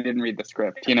 Kayola, that I didn't read the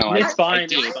script. It's fine.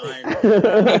 It's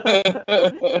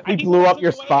fine. He blew up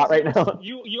your spot right now.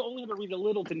 You only have to read a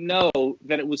little to know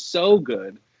that it was so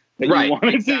good that right, you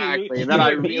wanted exactly. to. That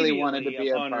I really wanted to be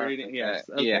a part of it. Yes.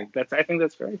 Okay. Yeah. I think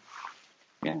that's great.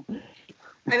 Yeah.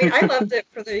 I mean, I loved it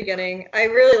from the beginning. I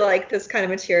really like this kind of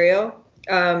material.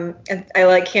 And I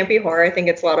like campy horror. I think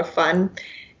it's a lot of fun.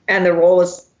 And the role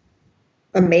was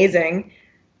amazing.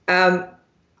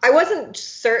 I wasn't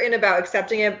certain about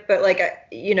accepting it, but like,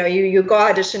 you go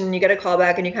audition and you get a call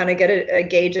back and you kind of get a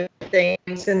gauge of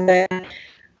things. And then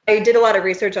I did a lot of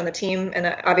research on the team,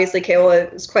 and obviously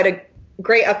Keola is quite a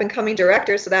great up and coming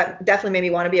director. So that definitely made me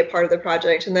want to be a part of the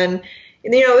project. And then,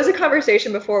 it was a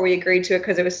conversation before we agreed to it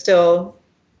because it was still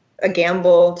a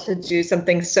gamble to do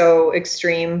something so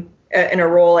extreme in a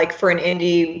role like for an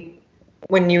indie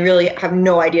when you really have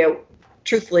no idea.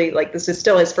 Truthfully, like this is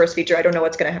still his first feature. I don't know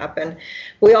what's going to happen.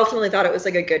 We ultimately thought it was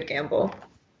like a good gamble.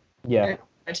 Yeah.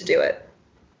 To do it.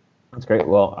 That's great.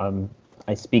 Well,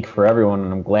 I speak for everyone,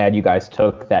 and I'm glad you guys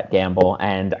took that gamble.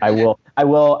 And I will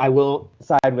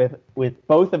side with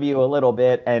both of you a little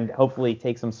bit, and hopefully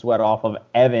take some sweat off of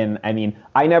Evan. I mean,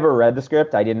 I never read the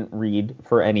script. I didn't read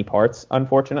for any parts,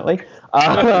 unfortunately.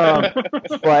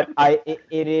 But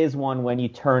it is one when you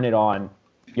turn it on,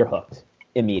 you're hooked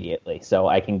immediately. So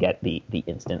I can get the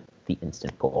instant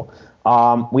pull.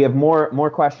 We have more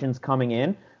questions coming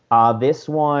in. This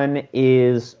one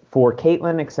is for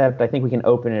Caitlin, except I think we can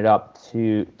open it up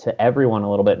to everyone a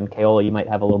little bit, and Keola, you might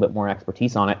have a little bit more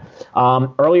expertise on it.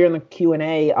 Earlier in the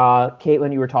Q&A,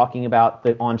 Caitlin, you were talking about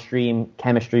the on-stream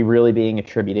chemistry really being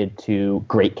attributed to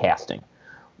great casting.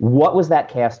 What was that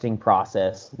casting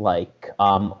process like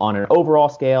on an overall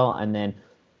scale? And then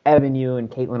Evan, you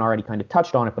and Caitlin already kind of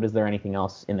touched on it, but is there anything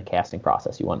else in the casting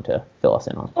process you wanted to fill us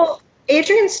in on? Well,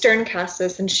 Adrienne Stern cast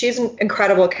this, and she's an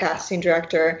incredible casting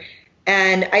director.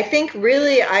 And I think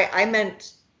really I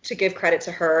meant to give credit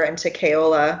to her and to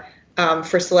Keola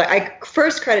for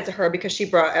first credit to her because she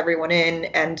brought everyone in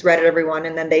and vetted everyone,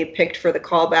 and then they picked for the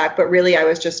callback. But really, I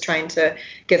was just trying to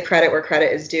give credit where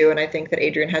credit is due. And I think that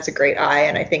Adrienne has a great eye,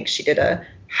 and I think she did a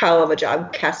hell of a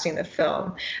job casting the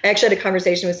film. I actually had a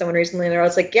conversation with someone recently, and I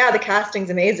was like, yeah, the casting's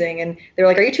amazing. And they were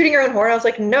like, are you tooting your own horn? I was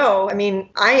like, no, I mean,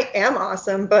 I am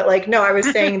awesome, but like, no, I was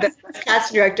saying that the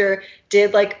casting director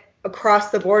did like across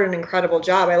the board an incredible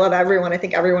job. I love everyone. I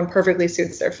think everyone perfectly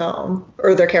suits their film,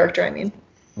 or their character, I mean.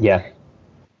 Yeah.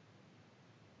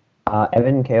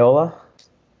 Evan, Keola,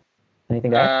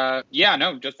 anything to add? Yeah,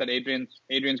 no, just that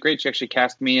Adrienne's great. She actually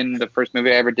cast me in the first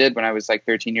movie I ever did when I was like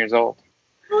 13 years old.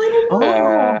 Oh, I didn't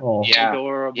know. Yeah,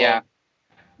 Adorable.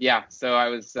 yeah. So I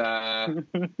was, glad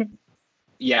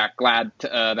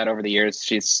that over the years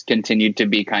she's continued to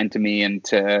be kind to me and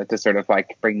to sort of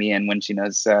like bring me in when she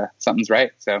knows something's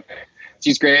right. So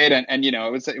she's great, and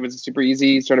it was a super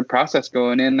easy sort of process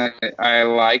going in.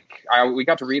 We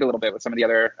got to read a little bit with some of the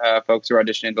other folks who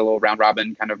auditioned, a little round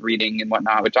robin kind of reading and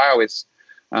whatnot, which I always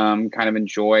kind of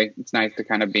enjoy. It's nice to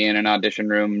kind of be in an audition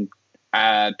room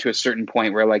to a certain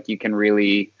point where like you can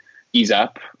really ease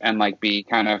up and like be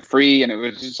kind of free, and it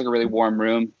was just like a really warm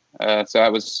room. So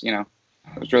it was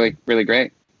really, really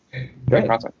great. Great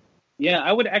process. Yeah,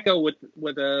 I would echo what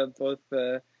both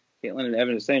Caitlin and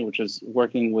Evan is saying, which is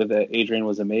working with Adrienne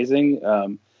was amazing.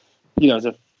 As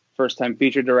a first-time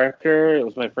feature director, it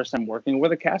was my first time working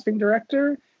with a casting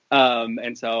director,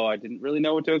 and so I didn't really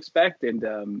know what to expect. And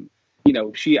I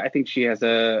think she has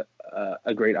a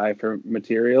great eye for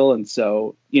material, and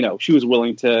so she was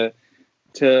willing to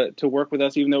work with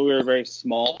us, even though we were a very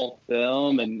small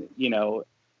film, and there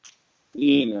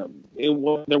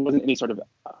wasn't any sort of,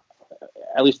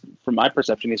 at least from my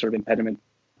perception, any sort of impediment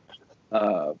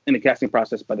in the casting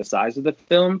process by the size of the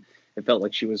film. It felt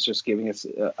like she was just giving us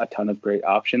a ton of great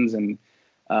options, and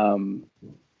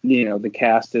the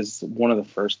cast is one of the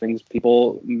first things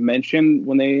people mention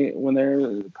when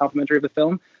they're complimentary of the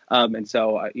film, and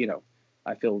so I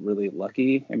feel really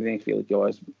lucky. I mean, I feel like you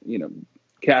always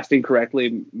casting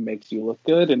correctly makes you look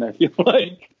good, and I feel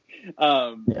like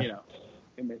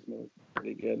it makes me look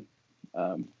pretty good.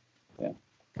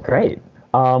 Great.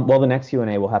 Well, the next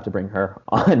Q&A we'll have to bring her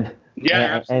on.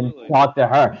 Yeah, and talk to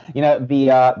her.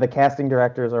 The casting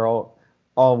directors are all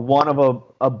one of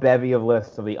a bevy of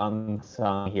lists of the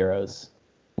unsung heroes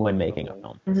when making a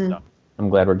film. Mm-hmm. So I'm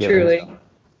glad we're giving Truly. them.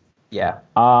 Yeah.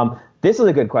 This is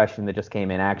a good question that just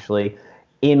came in, actually.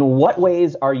 In what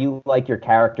ways are you like your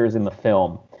characters in the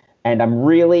film? And I'm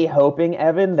really hoping,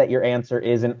 Evan, that your answer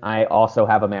isn't, I also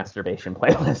have a masturbation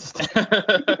playlist.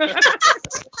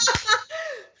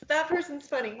 That person's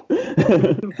funny.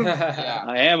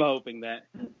 I am hoping that.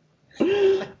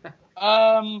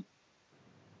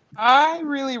 I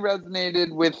really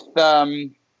resonated with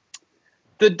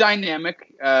the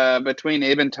dynamic between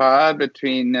Abe and Todd,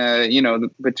 between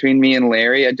me and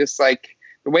Larry. I just like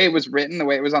the way it was written, the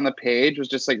way it was on the page was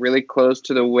just like really close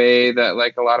to the way that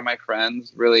like a lot of my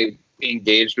friends really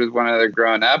engaged with one another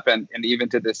growing up, and even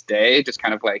to this day, just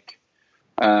kind of like,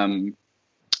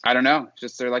 I don't know,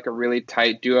 just they're like a really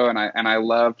tight duo, and I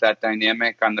love that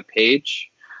dynamic on the page.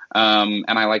 And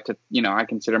I like to, I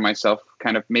consider myself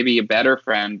kind of maybe a better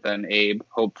friend than Abe,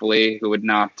 hopefully, who would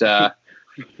not, sell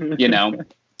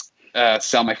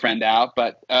my friend out.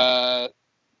 But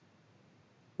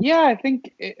yeah, I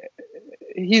think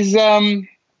he's of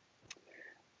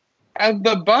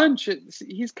the bunch.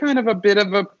 He's kind of a bit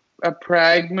of a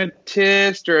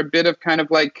pragmatist, or a bit of kind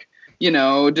of like,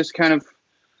 just kind of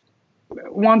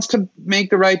wants to make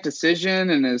the right decision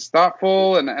and is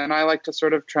thoughtful, and I like to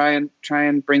sort of try and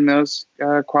bring those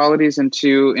qualities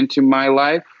into my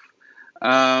life.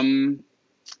 And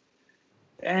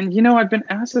I've been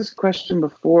asked this question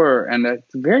before, and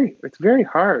it's very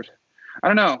hard. I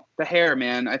don't know, the hair,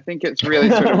 man. I think it's really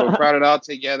sort of what brought it all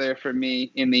together for me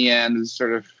in the end, is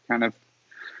sort of kind of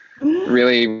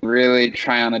really, really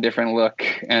try on a different look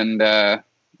and go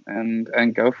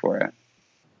for it.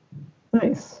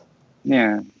 Nice.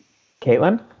 Yeah.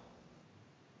 Caitlin?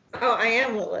 Oh, I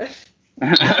am Lilith.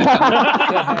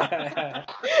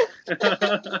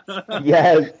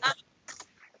 Yes.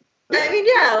 I mean,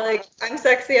 yeah, like, I'm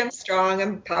sexy, I'm strong,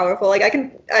 I'm powerful. Like, I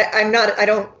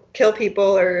don't kill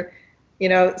people or,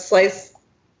 slice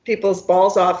people's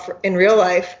balls off in real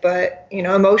life, but,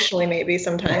 emotionally maybe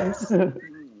sometimes.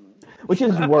 Which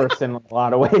is worse in a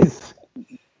lot of ways.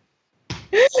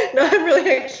 No, I'm really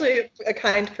actually a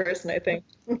kind person, I think.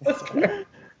 Sorry,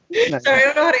 I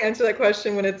don't know how to answer that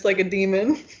question when it's like a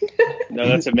demon. No,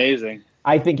 that's amazing.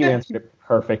 I think you answered it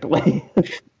perfectly.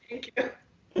 Thank you.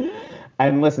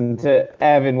 And listen, to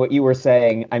Evan, what you were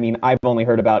saying, I mean, I've only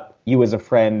heard about you as a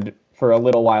friend for a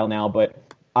little while now, but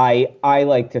I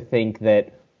like to think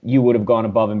that you would have gone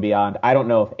above and beyond. I don't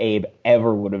know if Abe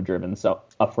ever would have driven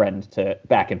a friend to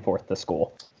back and forth to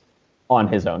school on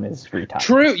his own, his free time.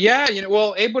 True, yeah.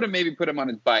 Well, Abe would have maybe put him on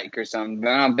his bike or something, but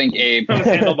I don't think Abe...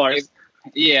 handlebars.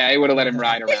 Yeah, he would have let him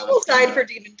ride around. People died for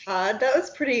Demon Todd. That was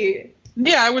pretty...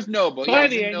 Yeah, I was noble. Yeah,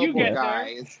 he's a noble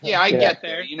guy. Yeah, I get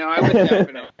there. I would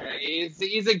definitely.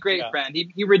 He's a great friend.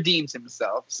 He redeems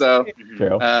himself. So,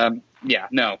 True. Yeah,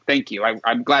 no, thank you.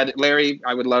 I'm glad, Larry.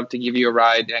 I would love to give you a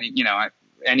ride.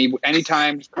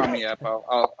 Anytime, just call me up.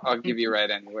 I'll give you a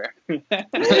ride anywhere.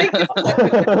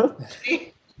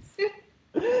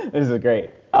 This is great.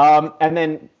 And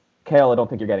then, Kale, I don't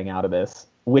think you're getting out of this.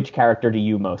 Which character do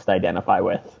you most identify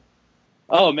with?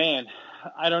 Oh man,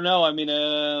 I don't know. I mean,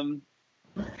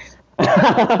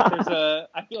 I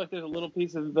feel like there's a little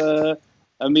piece of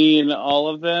me in all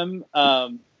of them.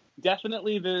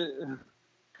 Definitely the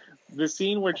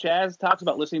scene where Chaz talks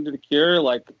about listening to The Cure,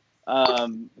 like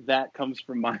that comes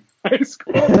from my high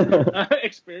school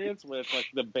experience with like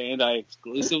the band I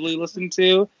exclusively listened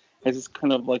to. As this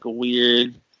kind of like a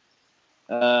weird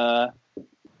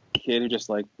kid who just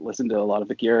like listened to a lot of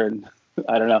The Cure, and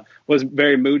I don't know, was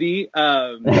very moody.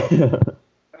 I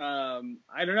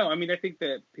don't know. I mean, I think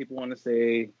that people want to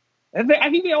say, I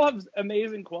think they all have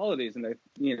amazing qualities, and I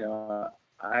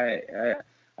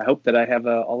hope that I have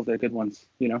all of their good ones.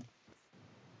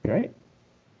 Great.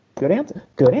 Good answer.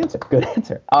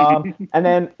 And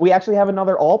then we actually have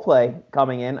another all play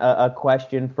coming in, a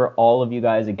question for all of you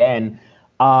guys again.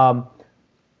 Someone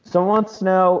wants to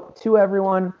know, to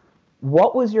everyone,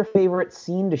 what was your favorite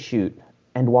scene to shoot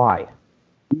and why?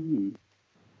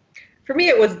 For me,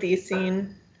 it was the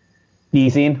scene. The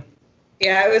scene?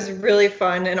 Yeah, it was really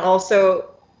fun. And also,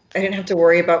 I didn't have to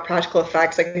worry about practical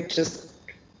effects. I could just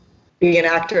be an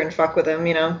actor and fuck with them,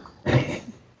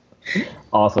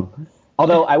 Awesome.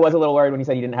 Although I was a little worried when you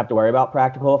said you didn't have to worry about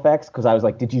practical effects, because I was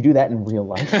like, did you do that in real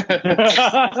life?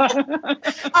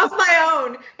 Off my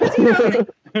own. Because,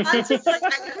 I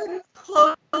couldn't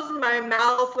close my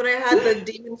mouth when I had the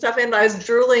demon stuff in. I was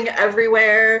drooling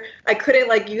everywhere. I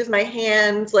couldn't, use my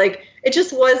hands. It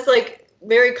just was,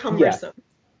 very cumbersome.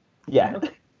 Yeah.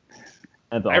 That's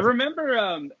awesome. I remember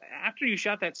after you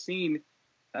shot that scene,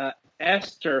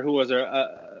 Esther, who was an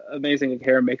amazing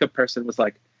hair and makeup person, was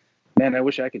like, man, I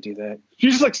wish I could do that. She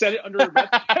just said it under her breath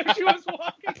as she was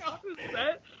walking off the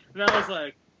set. And I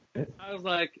was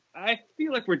like, I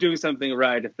feel like we're doing something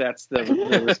right if that's the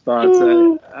response.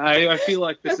 I feel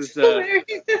like this is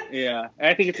yeah.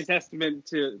 I think it's a testament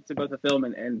to both the film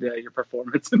and your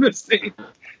performance in this scene.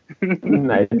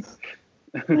 Nice.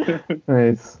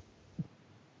 Nice.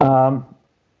 Evan?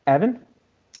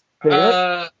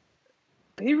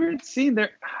 Favorite scene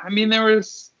there? I mean, there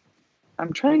was.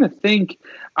 I'm trying to think.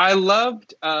 I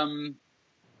loved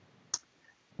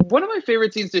One of my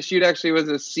favorite scenes to shoot actually was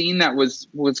a scene that was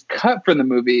cut from the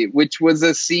movie, which was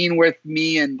a scene with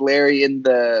me and Larry in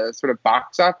the sort of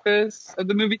box office of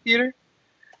the movie theater.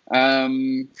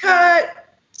 Cut.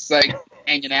 It's like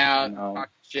hanging out, talking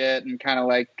shit, and kind of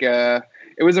like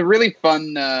it was a really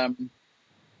fun.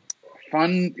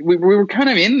 We were kind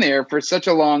of in there for such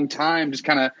a long time, just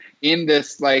kind of in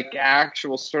this like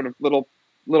actual sort of little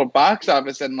box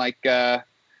office, and like it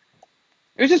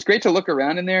was just great to look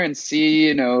around in there and see,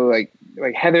 you know, like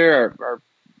Heather, our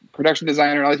production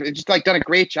designer, and all this, just like done a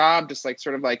great job, just like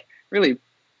sort of like really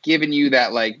giving you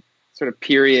that like sort of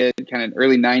period kind of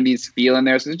early 90s feel in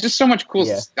there. So there's just so much cool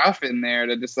stuff in there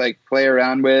to just like play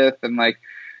around with, and like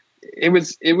it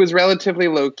was relatively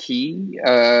low key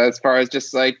as far as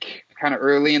just like kind of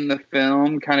early in the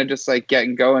film, kind of just like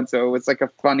getting going. So it was like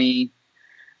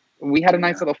we had a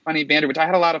nice little funny banter, which I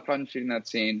had a lot of fun shooting that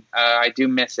scene. I do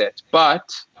miss it,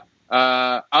 but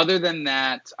other than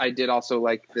that, I did also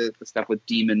like the stuff with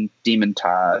Demon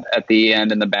Todd at the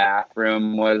end in the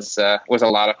bathroom was a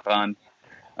lot of fun.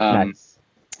 Nice.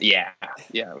 Yeah,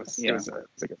 it was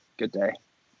like a good day.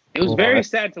 It was very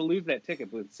sad to lose that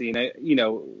ticket booth scene. You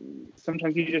know,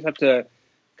 sometimes you just have to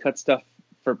cut stuff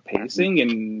for pacing,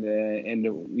 and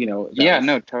you know.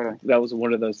 Totally. That was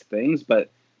one of those things, but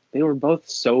they were both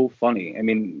so funny. I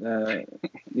mean,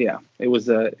 it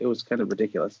was kind of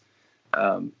ridiculous.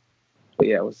 But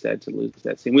yeah, it was sad to lose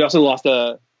that scene. We also lost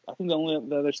I think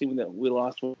the other scene that we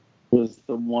lost was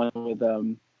the one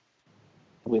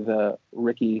with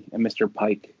Ricky and Mr.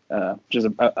 Pike, which is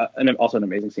also an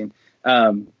amazing scene.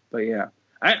 But yeah,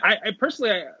 I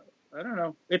personally, I don't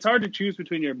know. It's hard to choose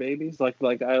between your babies.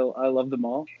 Like I love them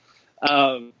all.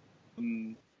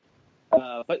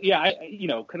 But yeah,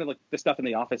 kind of like the stuff in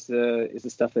The Office is the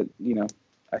stuff that, you know,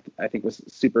 I think was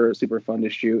super, super fun to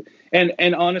shoot.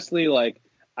 And honestly, like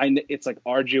it's like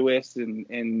arduous and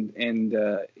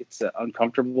it's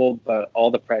uncomfortable, but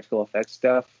all the practical effects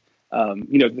stuff,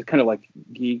 you know, the kind of like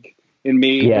geek in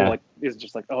me, like is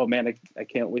just like, oh man, I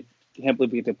can't believe we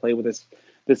get to play with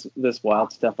this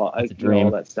wild stuff. All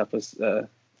that stuff was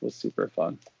super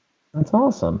fun. That's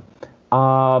awesome.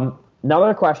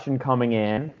 Another question coming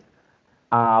in.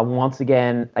 Once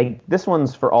again, this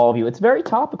one's for all of you. It's very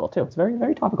topical too. It's very,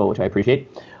 very topical, which I appreciate.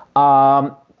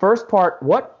 First part: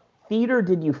 what theater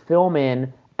did you film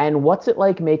in, and what's it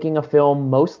like making a film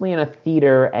mostly in a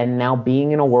theater and now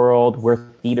being in a world where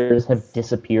theaters have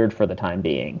disappeared for the time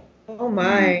being? Oh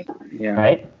my! Yeah.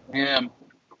 Right. Yeah.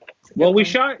 Well, we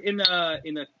shot in a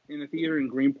theater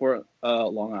in Greenport,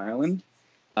 Long Island,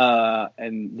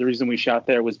 and the reason we shot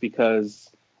there was because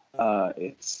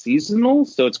it's seasonal,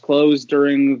 so it's closed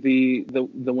during the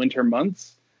winter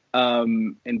months,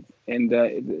 and you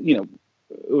know,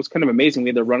 it was kind of amazing. We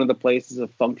had the run of the place as a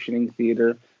functioning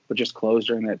theater, but just closed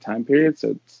during that time period.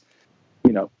 So it's,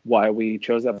 you know, why we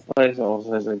chose that place. It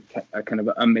also has a kind of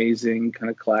amazing, kind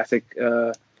of classic,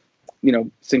 you know,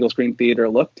 single screen theater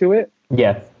look to it.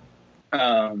 Yeah.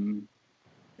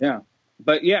 Yeah,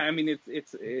 but yeah, I mean,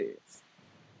 it's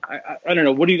I don't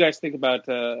know. What do you guys think about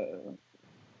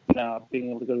now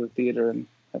being able to go to the theater and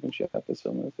having shot this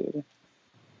film in the theater?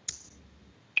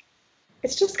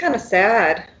 It's just kind of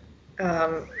sad.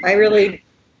 I'm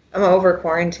over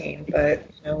quarantine, but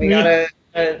you know, we gotta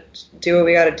do what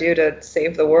we gotta do to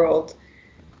save the world.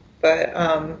 But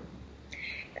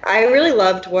I really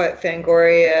loved what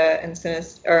Fangoria and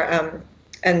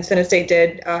Cinestate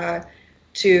did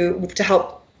to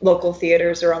help local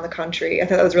theaters around the country. I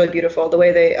thought that was really beautiful, the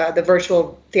way they the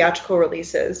virtual theatrical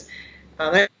releases.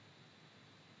 I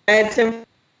had some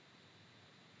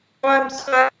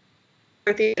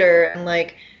theater and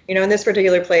like, you know, in this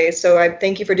particular place. So I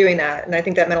thank you for doing that, and I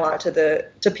think that meant a lot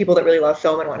to people that really love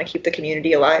film and want to keep the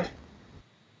community alive.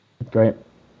 Great.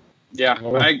 Yeah,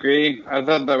 I agree. I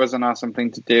thought that was an awesome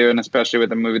thing to do, and especially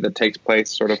with a movie that takes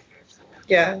place sort of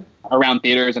around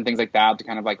theaters and things like that, to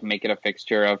kind of like make it a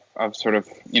fixture of sort of,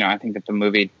 you know, I think that the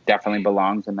movie definitely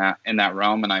belongs in that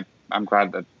realm, and I'm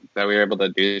glad that we were able to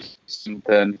do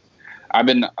something. I've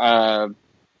been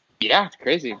it's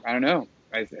crazy. I don't know.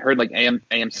 I heard like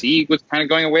AMC was kind of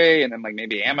going away, and then like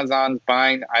maybe Amazon's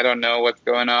buying. I don't know what's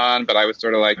going on, but I was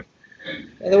sort of like,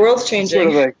 the world's changing. Sort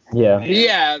of like,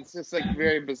 yeah, it's just like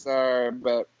very bizarre,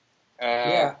 but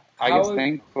Yeah. I guess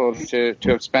thankful to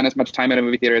have spent as much time in a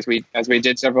movie theater as we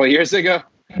did several years ago.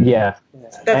 Yeah.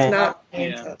 That's not.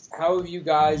 How have you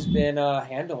guys been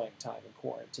handling time in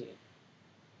quarantine?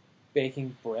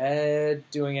 Baking bread,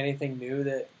 doing anything new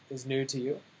that is new to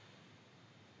you?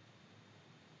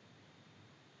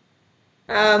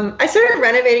 I started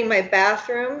renovating my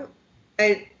bathroom.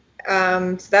 So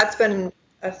that's been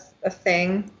a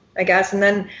thing, I guess. And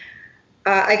then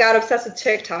I got obsessed with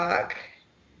TikTok,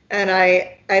 and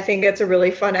I think it's a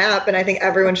really fun app, and I think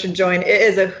everyone should join. It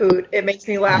is a hoot. It makes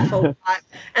me laugh a lot,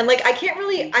 and like I can't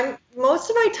really. I'm most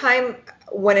of my time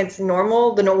when it's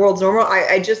normal, the world's normal.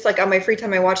 I just like on my free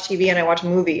time I watch TV and I watch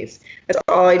movies. That's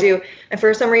all I do. And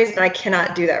for some reason I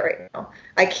cannot do that right now.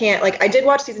 I can't. Like I did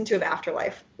watch season 2 of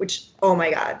Afterlife, which oh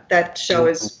my god, that show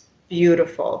is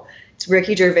beautiful. It's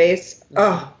Ricky Gervais.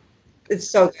 Oh, it's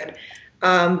so good.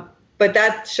 But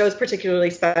that show's particularly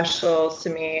special to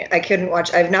me. I couldn't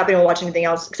watch. I've not been able to watch anything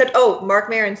else except Mark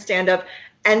Maron stand up.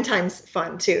 End Time's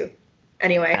fun too.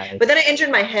 Anyway, Nice. but then I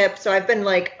injured my hip, so I've been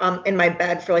like in my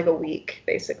bed for like a week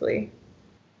basically.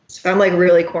 So I'm like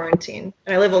really quarantined,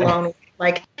 and I live alone with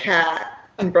my cat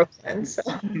in Brooklyn. So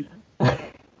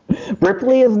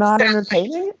Ripley is not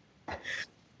entertaining?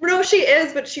 no, she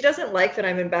is, but she doesn't like that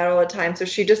I'm in bed all the time, so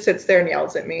she just sits there and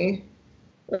yells at me.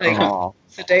 Like Aw.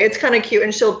 today, it's kind of cute,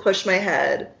 and she'll push my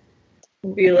head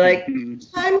and be like,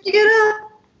 "Time to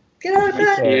get out of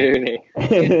bed."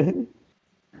 Cutie.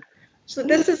 So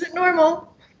this isn't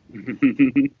normal.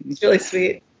 It's really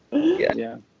sweet.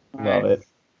 Yeah. Love it.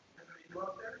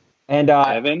 And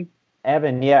Evan?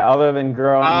 Evan, yeah, other than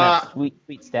growing that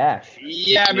sweet stash.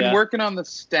 Yeah, I've been Yeah. working on the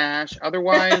stash.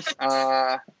 Otherwise,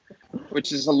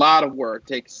 which is a lot of work,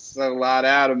 takes a lot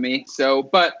out of me. So,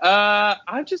 but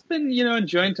I've just been,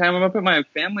 enjoying time. I'm up at my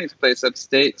family's place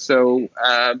upstate, so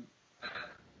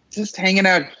just hanging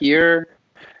out here.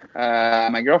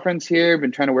 My girlfriend's here.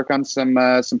 Been trying to work on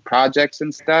some projects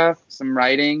and stuff, some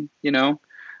writing.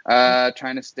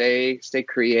 Trying to stay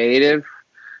creative.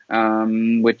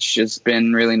 Which has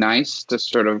been really nice to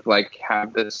sort of like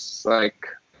have this like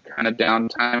kind of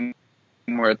downtime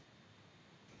where,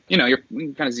 you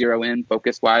can kind of zero in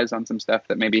focus wise on some stuff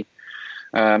that maybe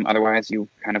otherwise you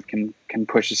kind of can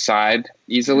push aside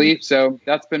easily. So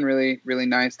that's been really, really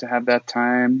nice to have that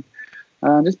time.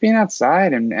 Just being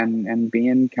outside and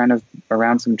being kind of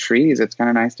around some trees. It's kind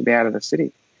of nice to be out of the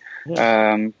city.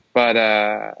 Yeah.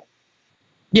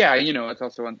 Yeah, it's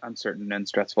also uncertain and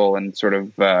stressful and sort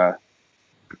of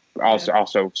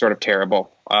also sort of terrible,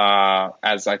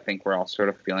 as I think we're all sort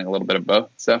of feeling a little bit of both.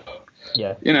 So,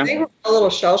 Yeah. I think we're a little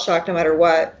shell shocked no matter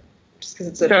what, just because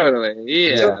it's a Totally,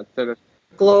 yeah. Sort of,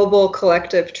 global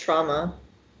collective trauma.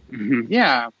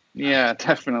 yeah,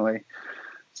 definitely.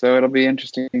 So it'll be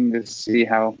interesting to see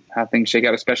how things shake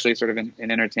out, especially sort of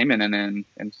in entertainment and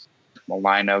in the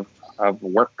line of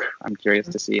work. I'm curious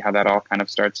to see how that all kind of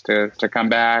starts to come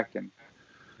back, and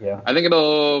Yeah. I think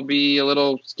it'll be a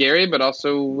little scary, but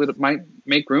also it might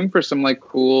make room for some like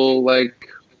cool like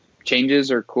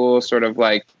changes or cool sort of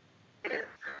like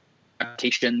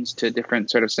adaptations to different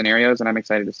sort of scenarios, and I'm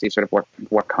excited to see sort of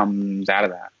what comes out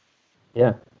of that.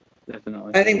 Yeah.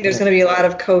 Definitely. I think there's going to be a lot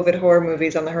of COVID horror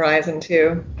movies on the horizon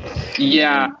too.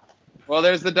 Yeah. Well,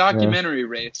 there's the documentary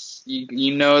race.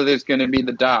 There's going to be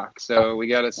the doc, so we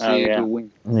got to see yeah. who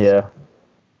wins. Yeah.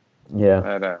 Yeah.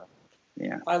 But,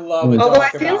 yeah. I love it. Although I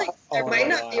feel like there might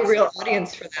not be a real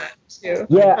audience for that too.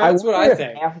 Yeah, That's what I wonder if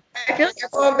think. I feel like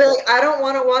everyone will be like, I don't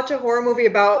want to watch a horror movie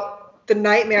about the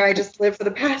nightmare I just lived for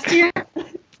the past year.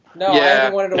 No, Yeah. I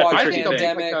haven't wanted to Yeah, watch I think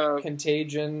Pandemic, like a-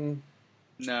 Contagion.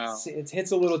 No. It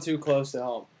hits a little too close to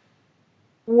home.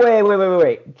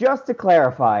 Wait. Just to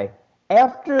clarify,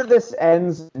 after this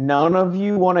ends, none of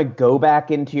you want to go back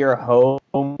into your home,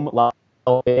 log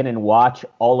in, and watch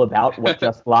all about what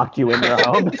just locked you in your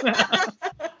home?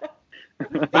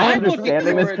 I'm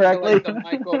understanding this correctly. To, like, the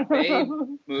Michael Bay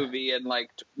movie in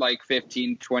like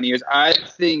 15, 20 years. I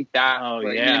think that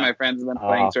me and my friends have been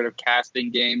playing sort of casting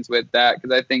games with that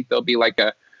because I think there'll be like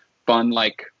a fun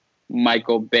like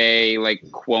Michael Bay like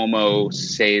Cuomo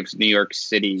saves New York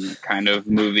City kind of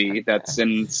movie that's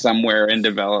somewhere in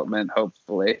development,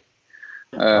 hopefully.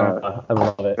 I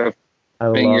love it.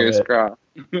 Fingers it. crossed.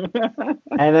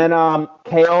 And then,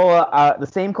 Kaola, the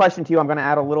same question to you. I'm going to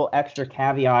add a little extra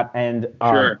caveat, and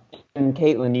Sure. And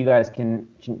Caitlin, you guys can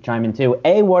chime in too.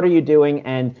 A, what are you doing,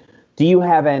 and do you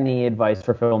have any advice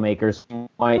for filmmakers who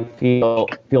might feel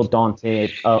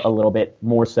daunted a little bit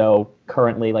more so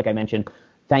currently? Like I mentioned,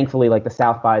 thankfully, like the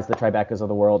South Bys, the Tribecas of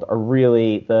the world are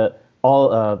really the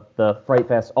Fright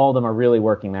Fest. All of them are really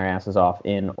working their asses off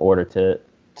in order to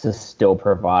still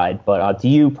provide. But do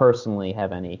you personally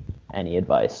have any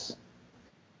advice?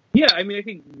 Yeah, I mean, I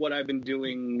think what I've been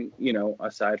doing,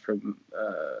 aside from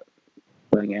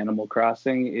playing Animal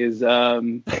Crossing, is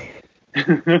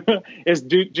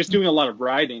just doing a lot of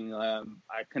writing. I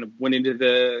kind of went into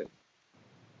the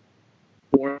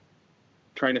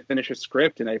trying to finish a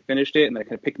script, and I finished it, and I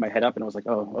kind of picked my head up, and I was like,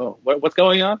 oh, what's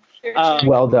going on?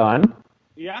 Well done.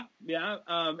 Yeah.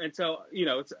 And so,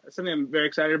 it's something I'm very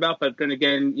excited about. But then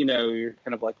again, you're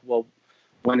kind of like, well,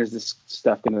 when is this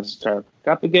stuff going to start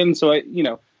up again? So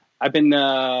I've been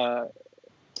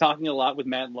talking a lot with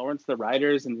Matt and Lawrence, the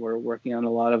writers, and we're working on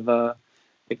a lot of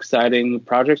exciting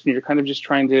projects. And you're kind of just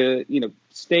trying to,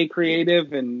 stay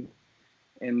creative and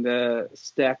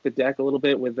stack the deck a little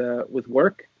bit with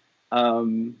work.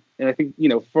 And I think,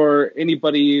 for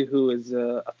anybody who is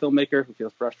a filmmaker who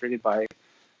feels frustrated by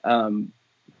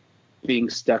being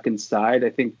stuck inside, I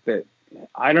think that,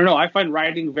 I don't know, I find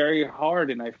writing very hard,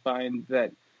 and I find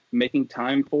that making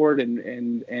time for it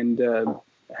and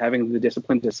having the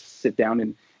discipline to sit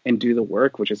down and do the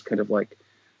work, which is kind of like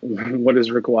what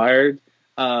is required.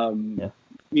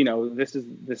 This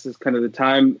is kind of the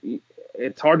time.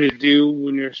 It's hard to do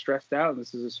when you're stressed out.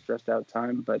 This is a stressed out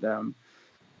time, but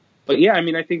yeah, I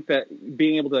mean, I think that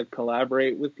being able to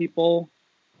collaborate with people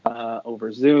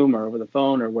over Zoom or over the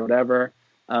phone or whatever,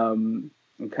 and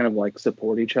kind of like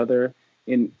support each other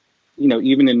in,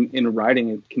 even in writing,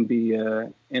 it can be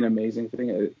an amazing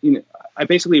thing. I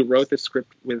basically wrote this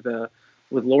script with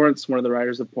Lawrence, one of the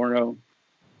writers of Porno,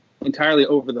 entirely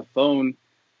over the phone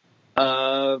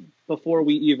before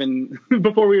we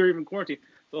were even quarantined.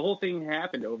 The whole thing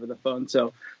happened over the phone,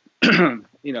 so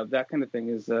that kind of thing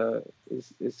is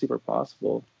super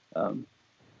possible.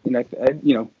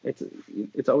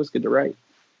 It's always good to write.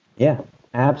 Yeah,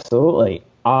 absolutely.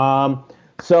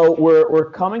 So we're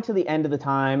coming to the end of the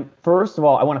time. First of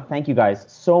all, I want to thank you guys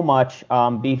so much.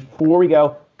 Before we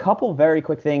go, couple very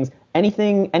quick things.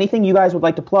 Anything you guys would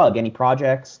like to plug? Any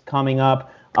projects coming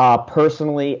up?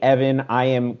 Personally, Evan, I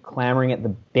am clamoring at the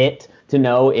bit to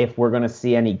know if we're going to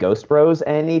see any Ghost Bros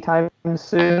anytime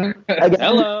soon.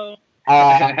 Hello.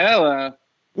 Hello.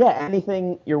 Yeah,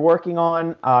 anything you're working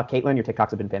on? Caitlin, your TikToks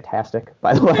have been fantastic,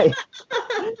 by the way.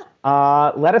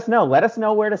 Let us know. Let us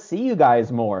know where to see you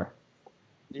guys more.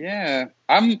 Yeah,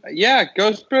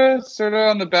 Ghost Bros sort of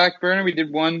on the back burner. We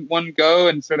did one go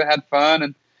and sort of had fun,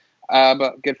 and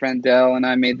but good friend Dell and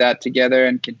I made that together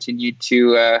and continued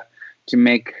to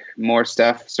make more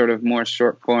stuff, sort of more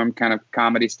short form kind of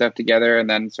comedy stuff together, and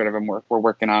then sort of we're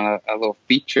working on a little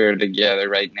feature together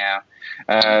right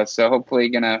now. So hopefully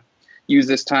gonna use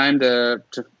this time to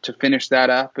finish that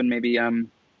up and maybe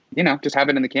just have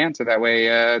it in the can, so that way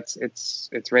it's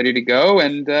ready to go.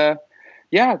 And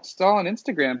it's all on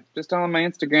Instagram, just all on my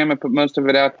Instagram. I put most of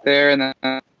it out there, and then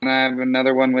I have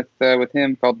another one with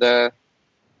him called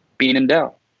Bean and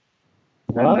Dell.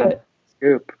 Love it.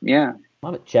 Scoop, yeah.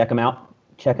 Love it. Check them out.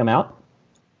 Caitlin,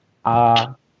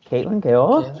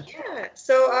 Kayla? Yeah.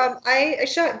 So I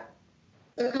shot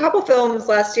a couple films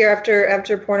last year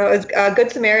after Porno. It was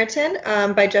Good Samaritan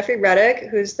by Jeffrey Reddick,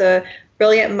 who's the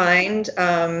brilliant mind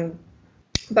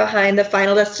behind the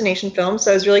Final Destination film.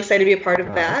 So I was really excited to be a part of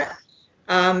that.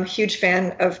 Huge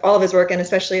fan of all of his work and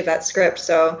especially of that script.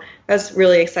 So that was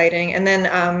really exciting. And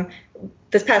then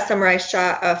this past summer I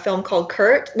shot a film called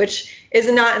Kurt, which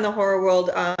is not in the horror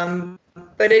world,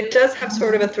 but it does have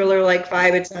sort of a thriller-like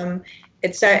vibe.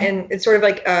 It's set in, it's sort of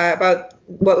like about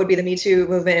what would be the Me Too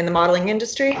movement in the modeling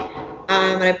industry.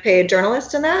 And I played a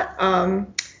journalist in that.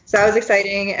 So that was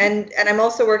exciting. And I'm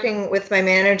also working with my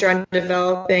manager on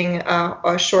developing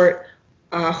a short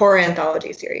horror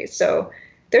anthology series. So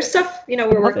there's stuff,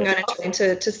 we're working on and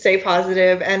trying to stay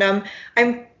positive. And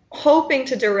I'm hoping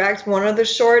to direct one of the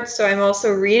shorts. So I'm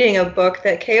also reading a book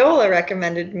that Kaola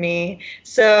recommended me.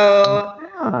 So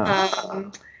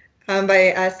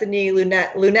by Sidney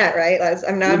Lumet, right?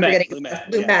 I'm not forgetting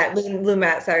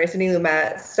Lumet. Sorry, Sidney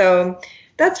Lumet. So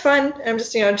that's fun. I'm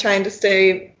just trying to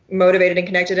stay motivated and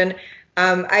connected. And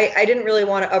I didn't really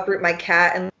want to uproot my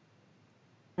cat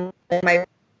and my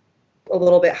a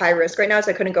little bit high risk right now,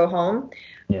 so I couldn't go home.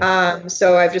 Yeah.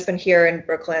 So I've just been here in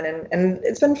Brooklyn, and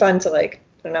it's been fun to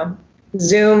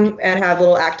Zoom and have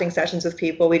little acting sessions with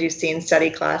people. We do scene study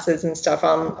classes and stuff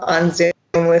on Zoom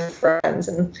with friends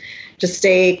and just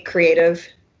stay creative.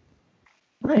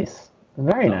 Nice.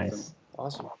 Very nice.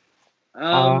 Awesome.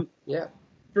 Yeah.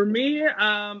 For me,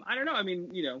 I don't know. I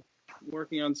mean,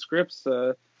 working on scripts,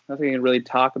 nothing I can really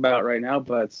talk about right now,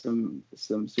 but some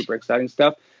super exciting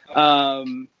stuff.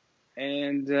 The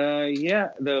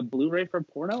Blu-ray for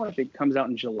Porno, I think, comes out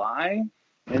in July.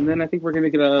 And then I think we're going to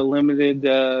get a limited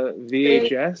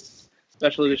VHS,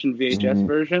 special edition VHS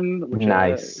version, which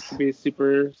should be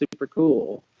super, super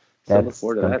cool. So I look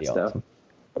forward to that stuff. Awesome.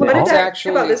 What did I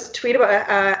actually about this tweet about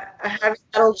a Heavy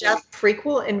Metal Jeff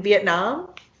prequel in Vietnam?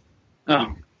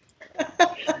 Oh.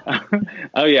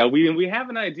 Oh yeah, we have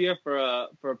an idea for a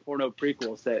Porno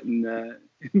prequel set in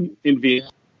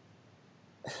Vietnam.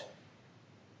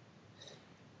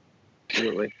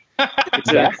 Absolutely.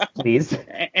 Yes, please.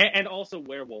 and also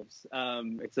werewolves.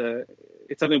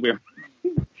 It's something weird.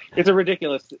 It's a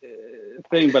ridiculous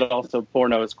thing, but also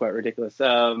porno is quite ridiculous.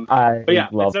 But yeah,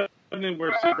 it's something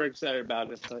we're super excited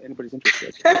about if anybody's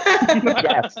interested.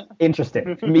 Yes,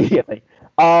 interested immediately.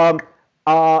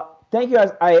 Thank you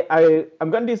guys. I'm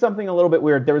going to do something a little bit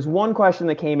weird. There was one question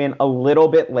that came in a little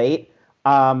bit late.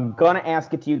 I'm going to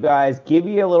ask it to you guys, give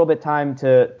you a little bit time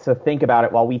to think about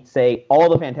it while we say all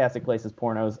the fantastic places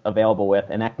porno's available with,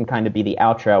 and that can kind of be the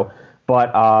outro.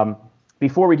 But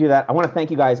before we do that, I want to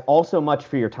thank you guys all so much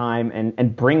for your time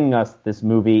and bringing us this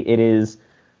movie. It is,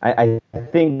 I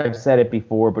think I've said it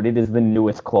before, but it is the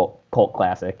newest cult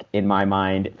classic in my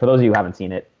mind. For those of you who haven't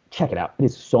seen it, check it out. It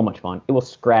is so much fun. It will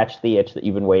scratch the itch that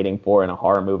you've been waiting for in a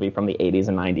horror movie from the 80s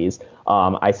and 90s.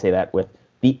 I say that with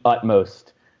the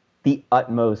utmost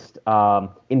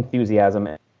enthusiasm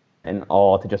and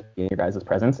all to just be in your guys'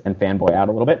 presence and fanboy out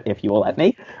a little bit, if you will let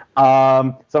me. So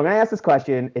I'm going to ask this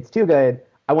question. It's too good.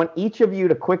 I want each of you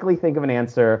to quickly think of an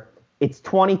answer. It's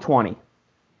 2020.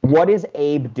 What is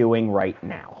Abe doing right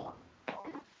now?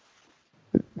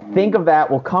 Think of that.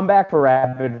 We'll come back for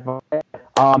rapid fire.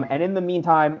 And in the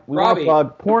meantime, we want to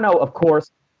plug porno, of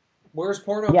course. Where's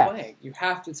porno playing? You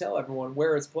have to tell everyone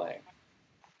where it's playing.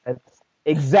 That's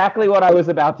exactly what I was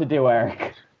about to do,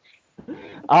 Eric.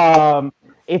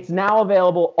 It's now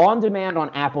available on demand on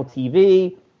Apple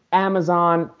TV,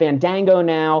 Amazon, Fandango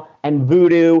now, and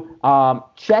Vudu.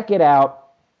 Check it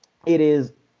out. It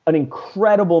is an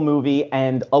incredible movie,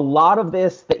 and a lot of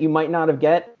this that you might not have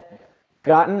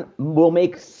gotten will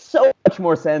make so much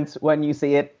more sense when you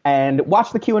see it, and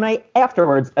watch the Q&A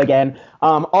afterwards again.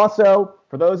 Also,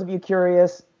 for those of you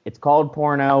curious, it's called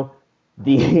Porno.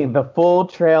 The full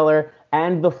trailer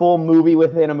and the full movie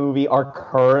within a movie are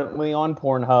currently on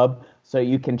Pornhub, so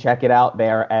you can check it out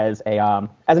there as an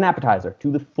appetizer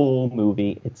to the full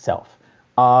movie itself.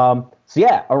 So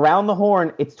yeah, around the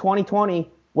horn, it's 2020.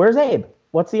 Where's Abe?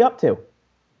 What's he up to?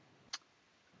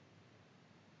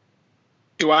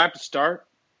 Do I have to start?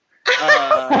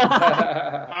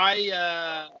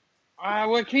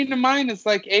 What came to mind is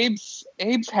like Abe's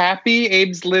happy.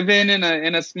 Abe's living in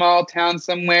a small town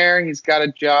somewhere. He's got a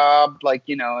job,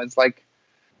 it's like,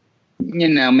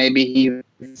 maybe he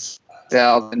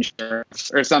sells insurance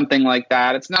or something like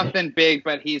that. It's nothing big,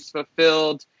 but he's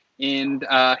fulfilled in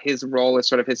his role as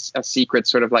sort of a secret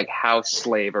sort of like house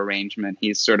slave arrangement.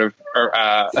 He's sort of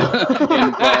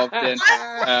involved in.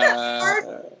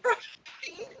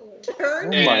 Oh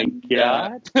my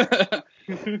god!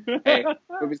 Hey,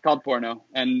 movie's called Porno,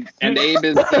 and Abe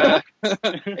is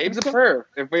Abe's a perv.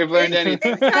 If we've learned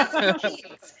anything,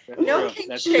 no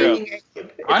kink shaming.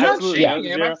 I'm not shaming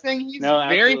him. I'm saying he's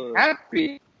very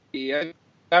happy.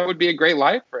 That would be a great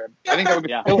life for him. I think that would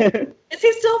be cool. Is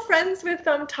he still friends with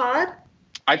Todd?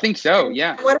 I think so.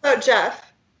 Yeah. What about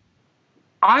Jeff?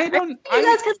 I don't. You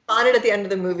guys kind of bonded at the end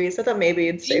of the movie, so I thought maybe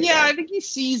you'd stay. Yeah, I think he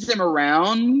sees him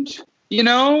around.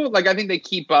 I think they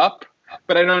keep up,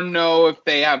 but I don't know if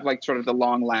they have like sort of the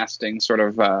long-lasting sort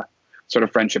of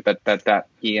friendship that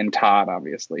he and Todd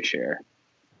obviously share.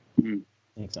 Mm-hmm.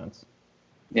 Makes sense.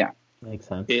 Yeah, makes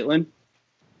sense. Caitlin,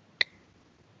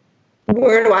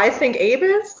 where do I think Abe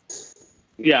is?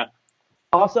 Yeah.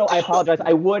 Also, I apologize.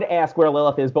 I would ask where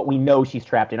Lilith is, but we know she's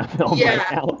trapped in a film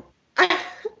right now.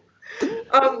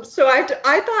 So I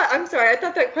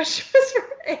thought that question was for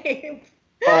Abe.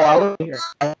 Oh, I was here.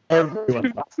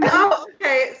 Everyone. Oh,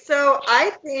 okay. So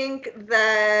I think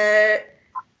that,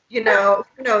 who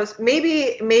knows?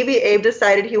 Maybe Abe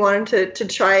decided he wanted to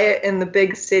try it in the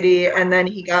big city, and then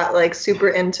he got like super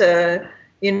into,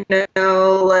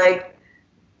 like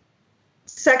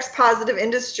sex positive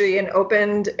industry and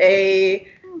opened a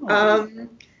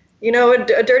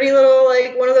dirty little,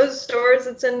 like, one of those stores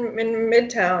that's in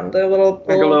Midtown, the little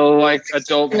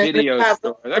adult video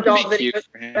store. That could be cute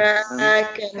for him.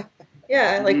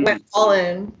 Went all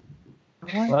in.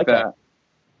 I like that.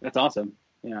 That's awesome.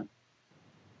 Yeah.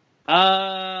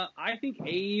 I think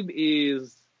Abe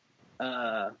is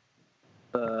kind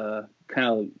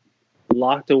of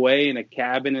locked away in a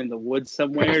cabin in the woods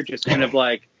somewhere, just kind of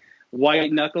like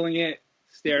white knuckling it,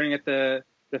 staring at the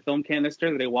film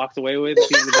canister that he walks away with at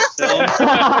the end of the film.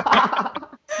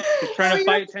 Just trying to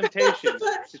fight temptation.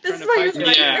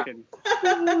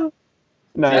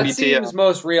 That seems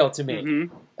most real to me,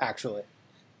 actually.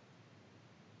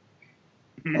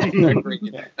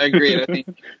 Agreed. I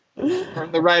think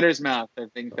from the writer's mouth, I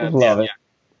think that's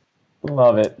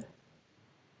Love it.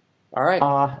 All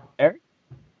right. Eric?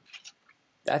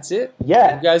 That's it.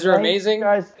 Yeah. You guys are amazing.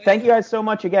 Thank you guys so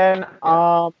much again.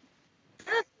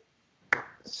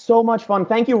 So much fun.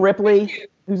 Thank you, Ripley,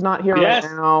 who's not here right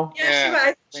now.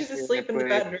 Yeah, She's Thank you, asleep in the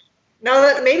Ripley. bedroom.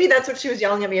 No, maybe that's what she was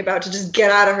yelling at me about, to just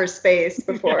get out of her space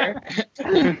before. I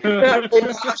don't really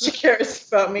know how she cares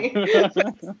about me.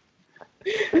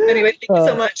 Anyway, thank you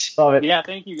so much. Love it. Yeah,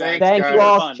 thank you guys. Thank guys. you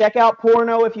all. Fun. Check out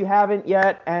Porno if you haven't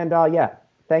yet. And yeah,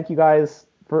 thank you guys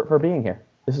for being here.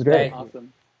 This is great. Thank you.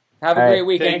 Awesome. Have a All right. great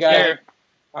weekend, Take guys. care.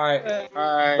 All right.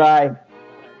 Bye. Bye.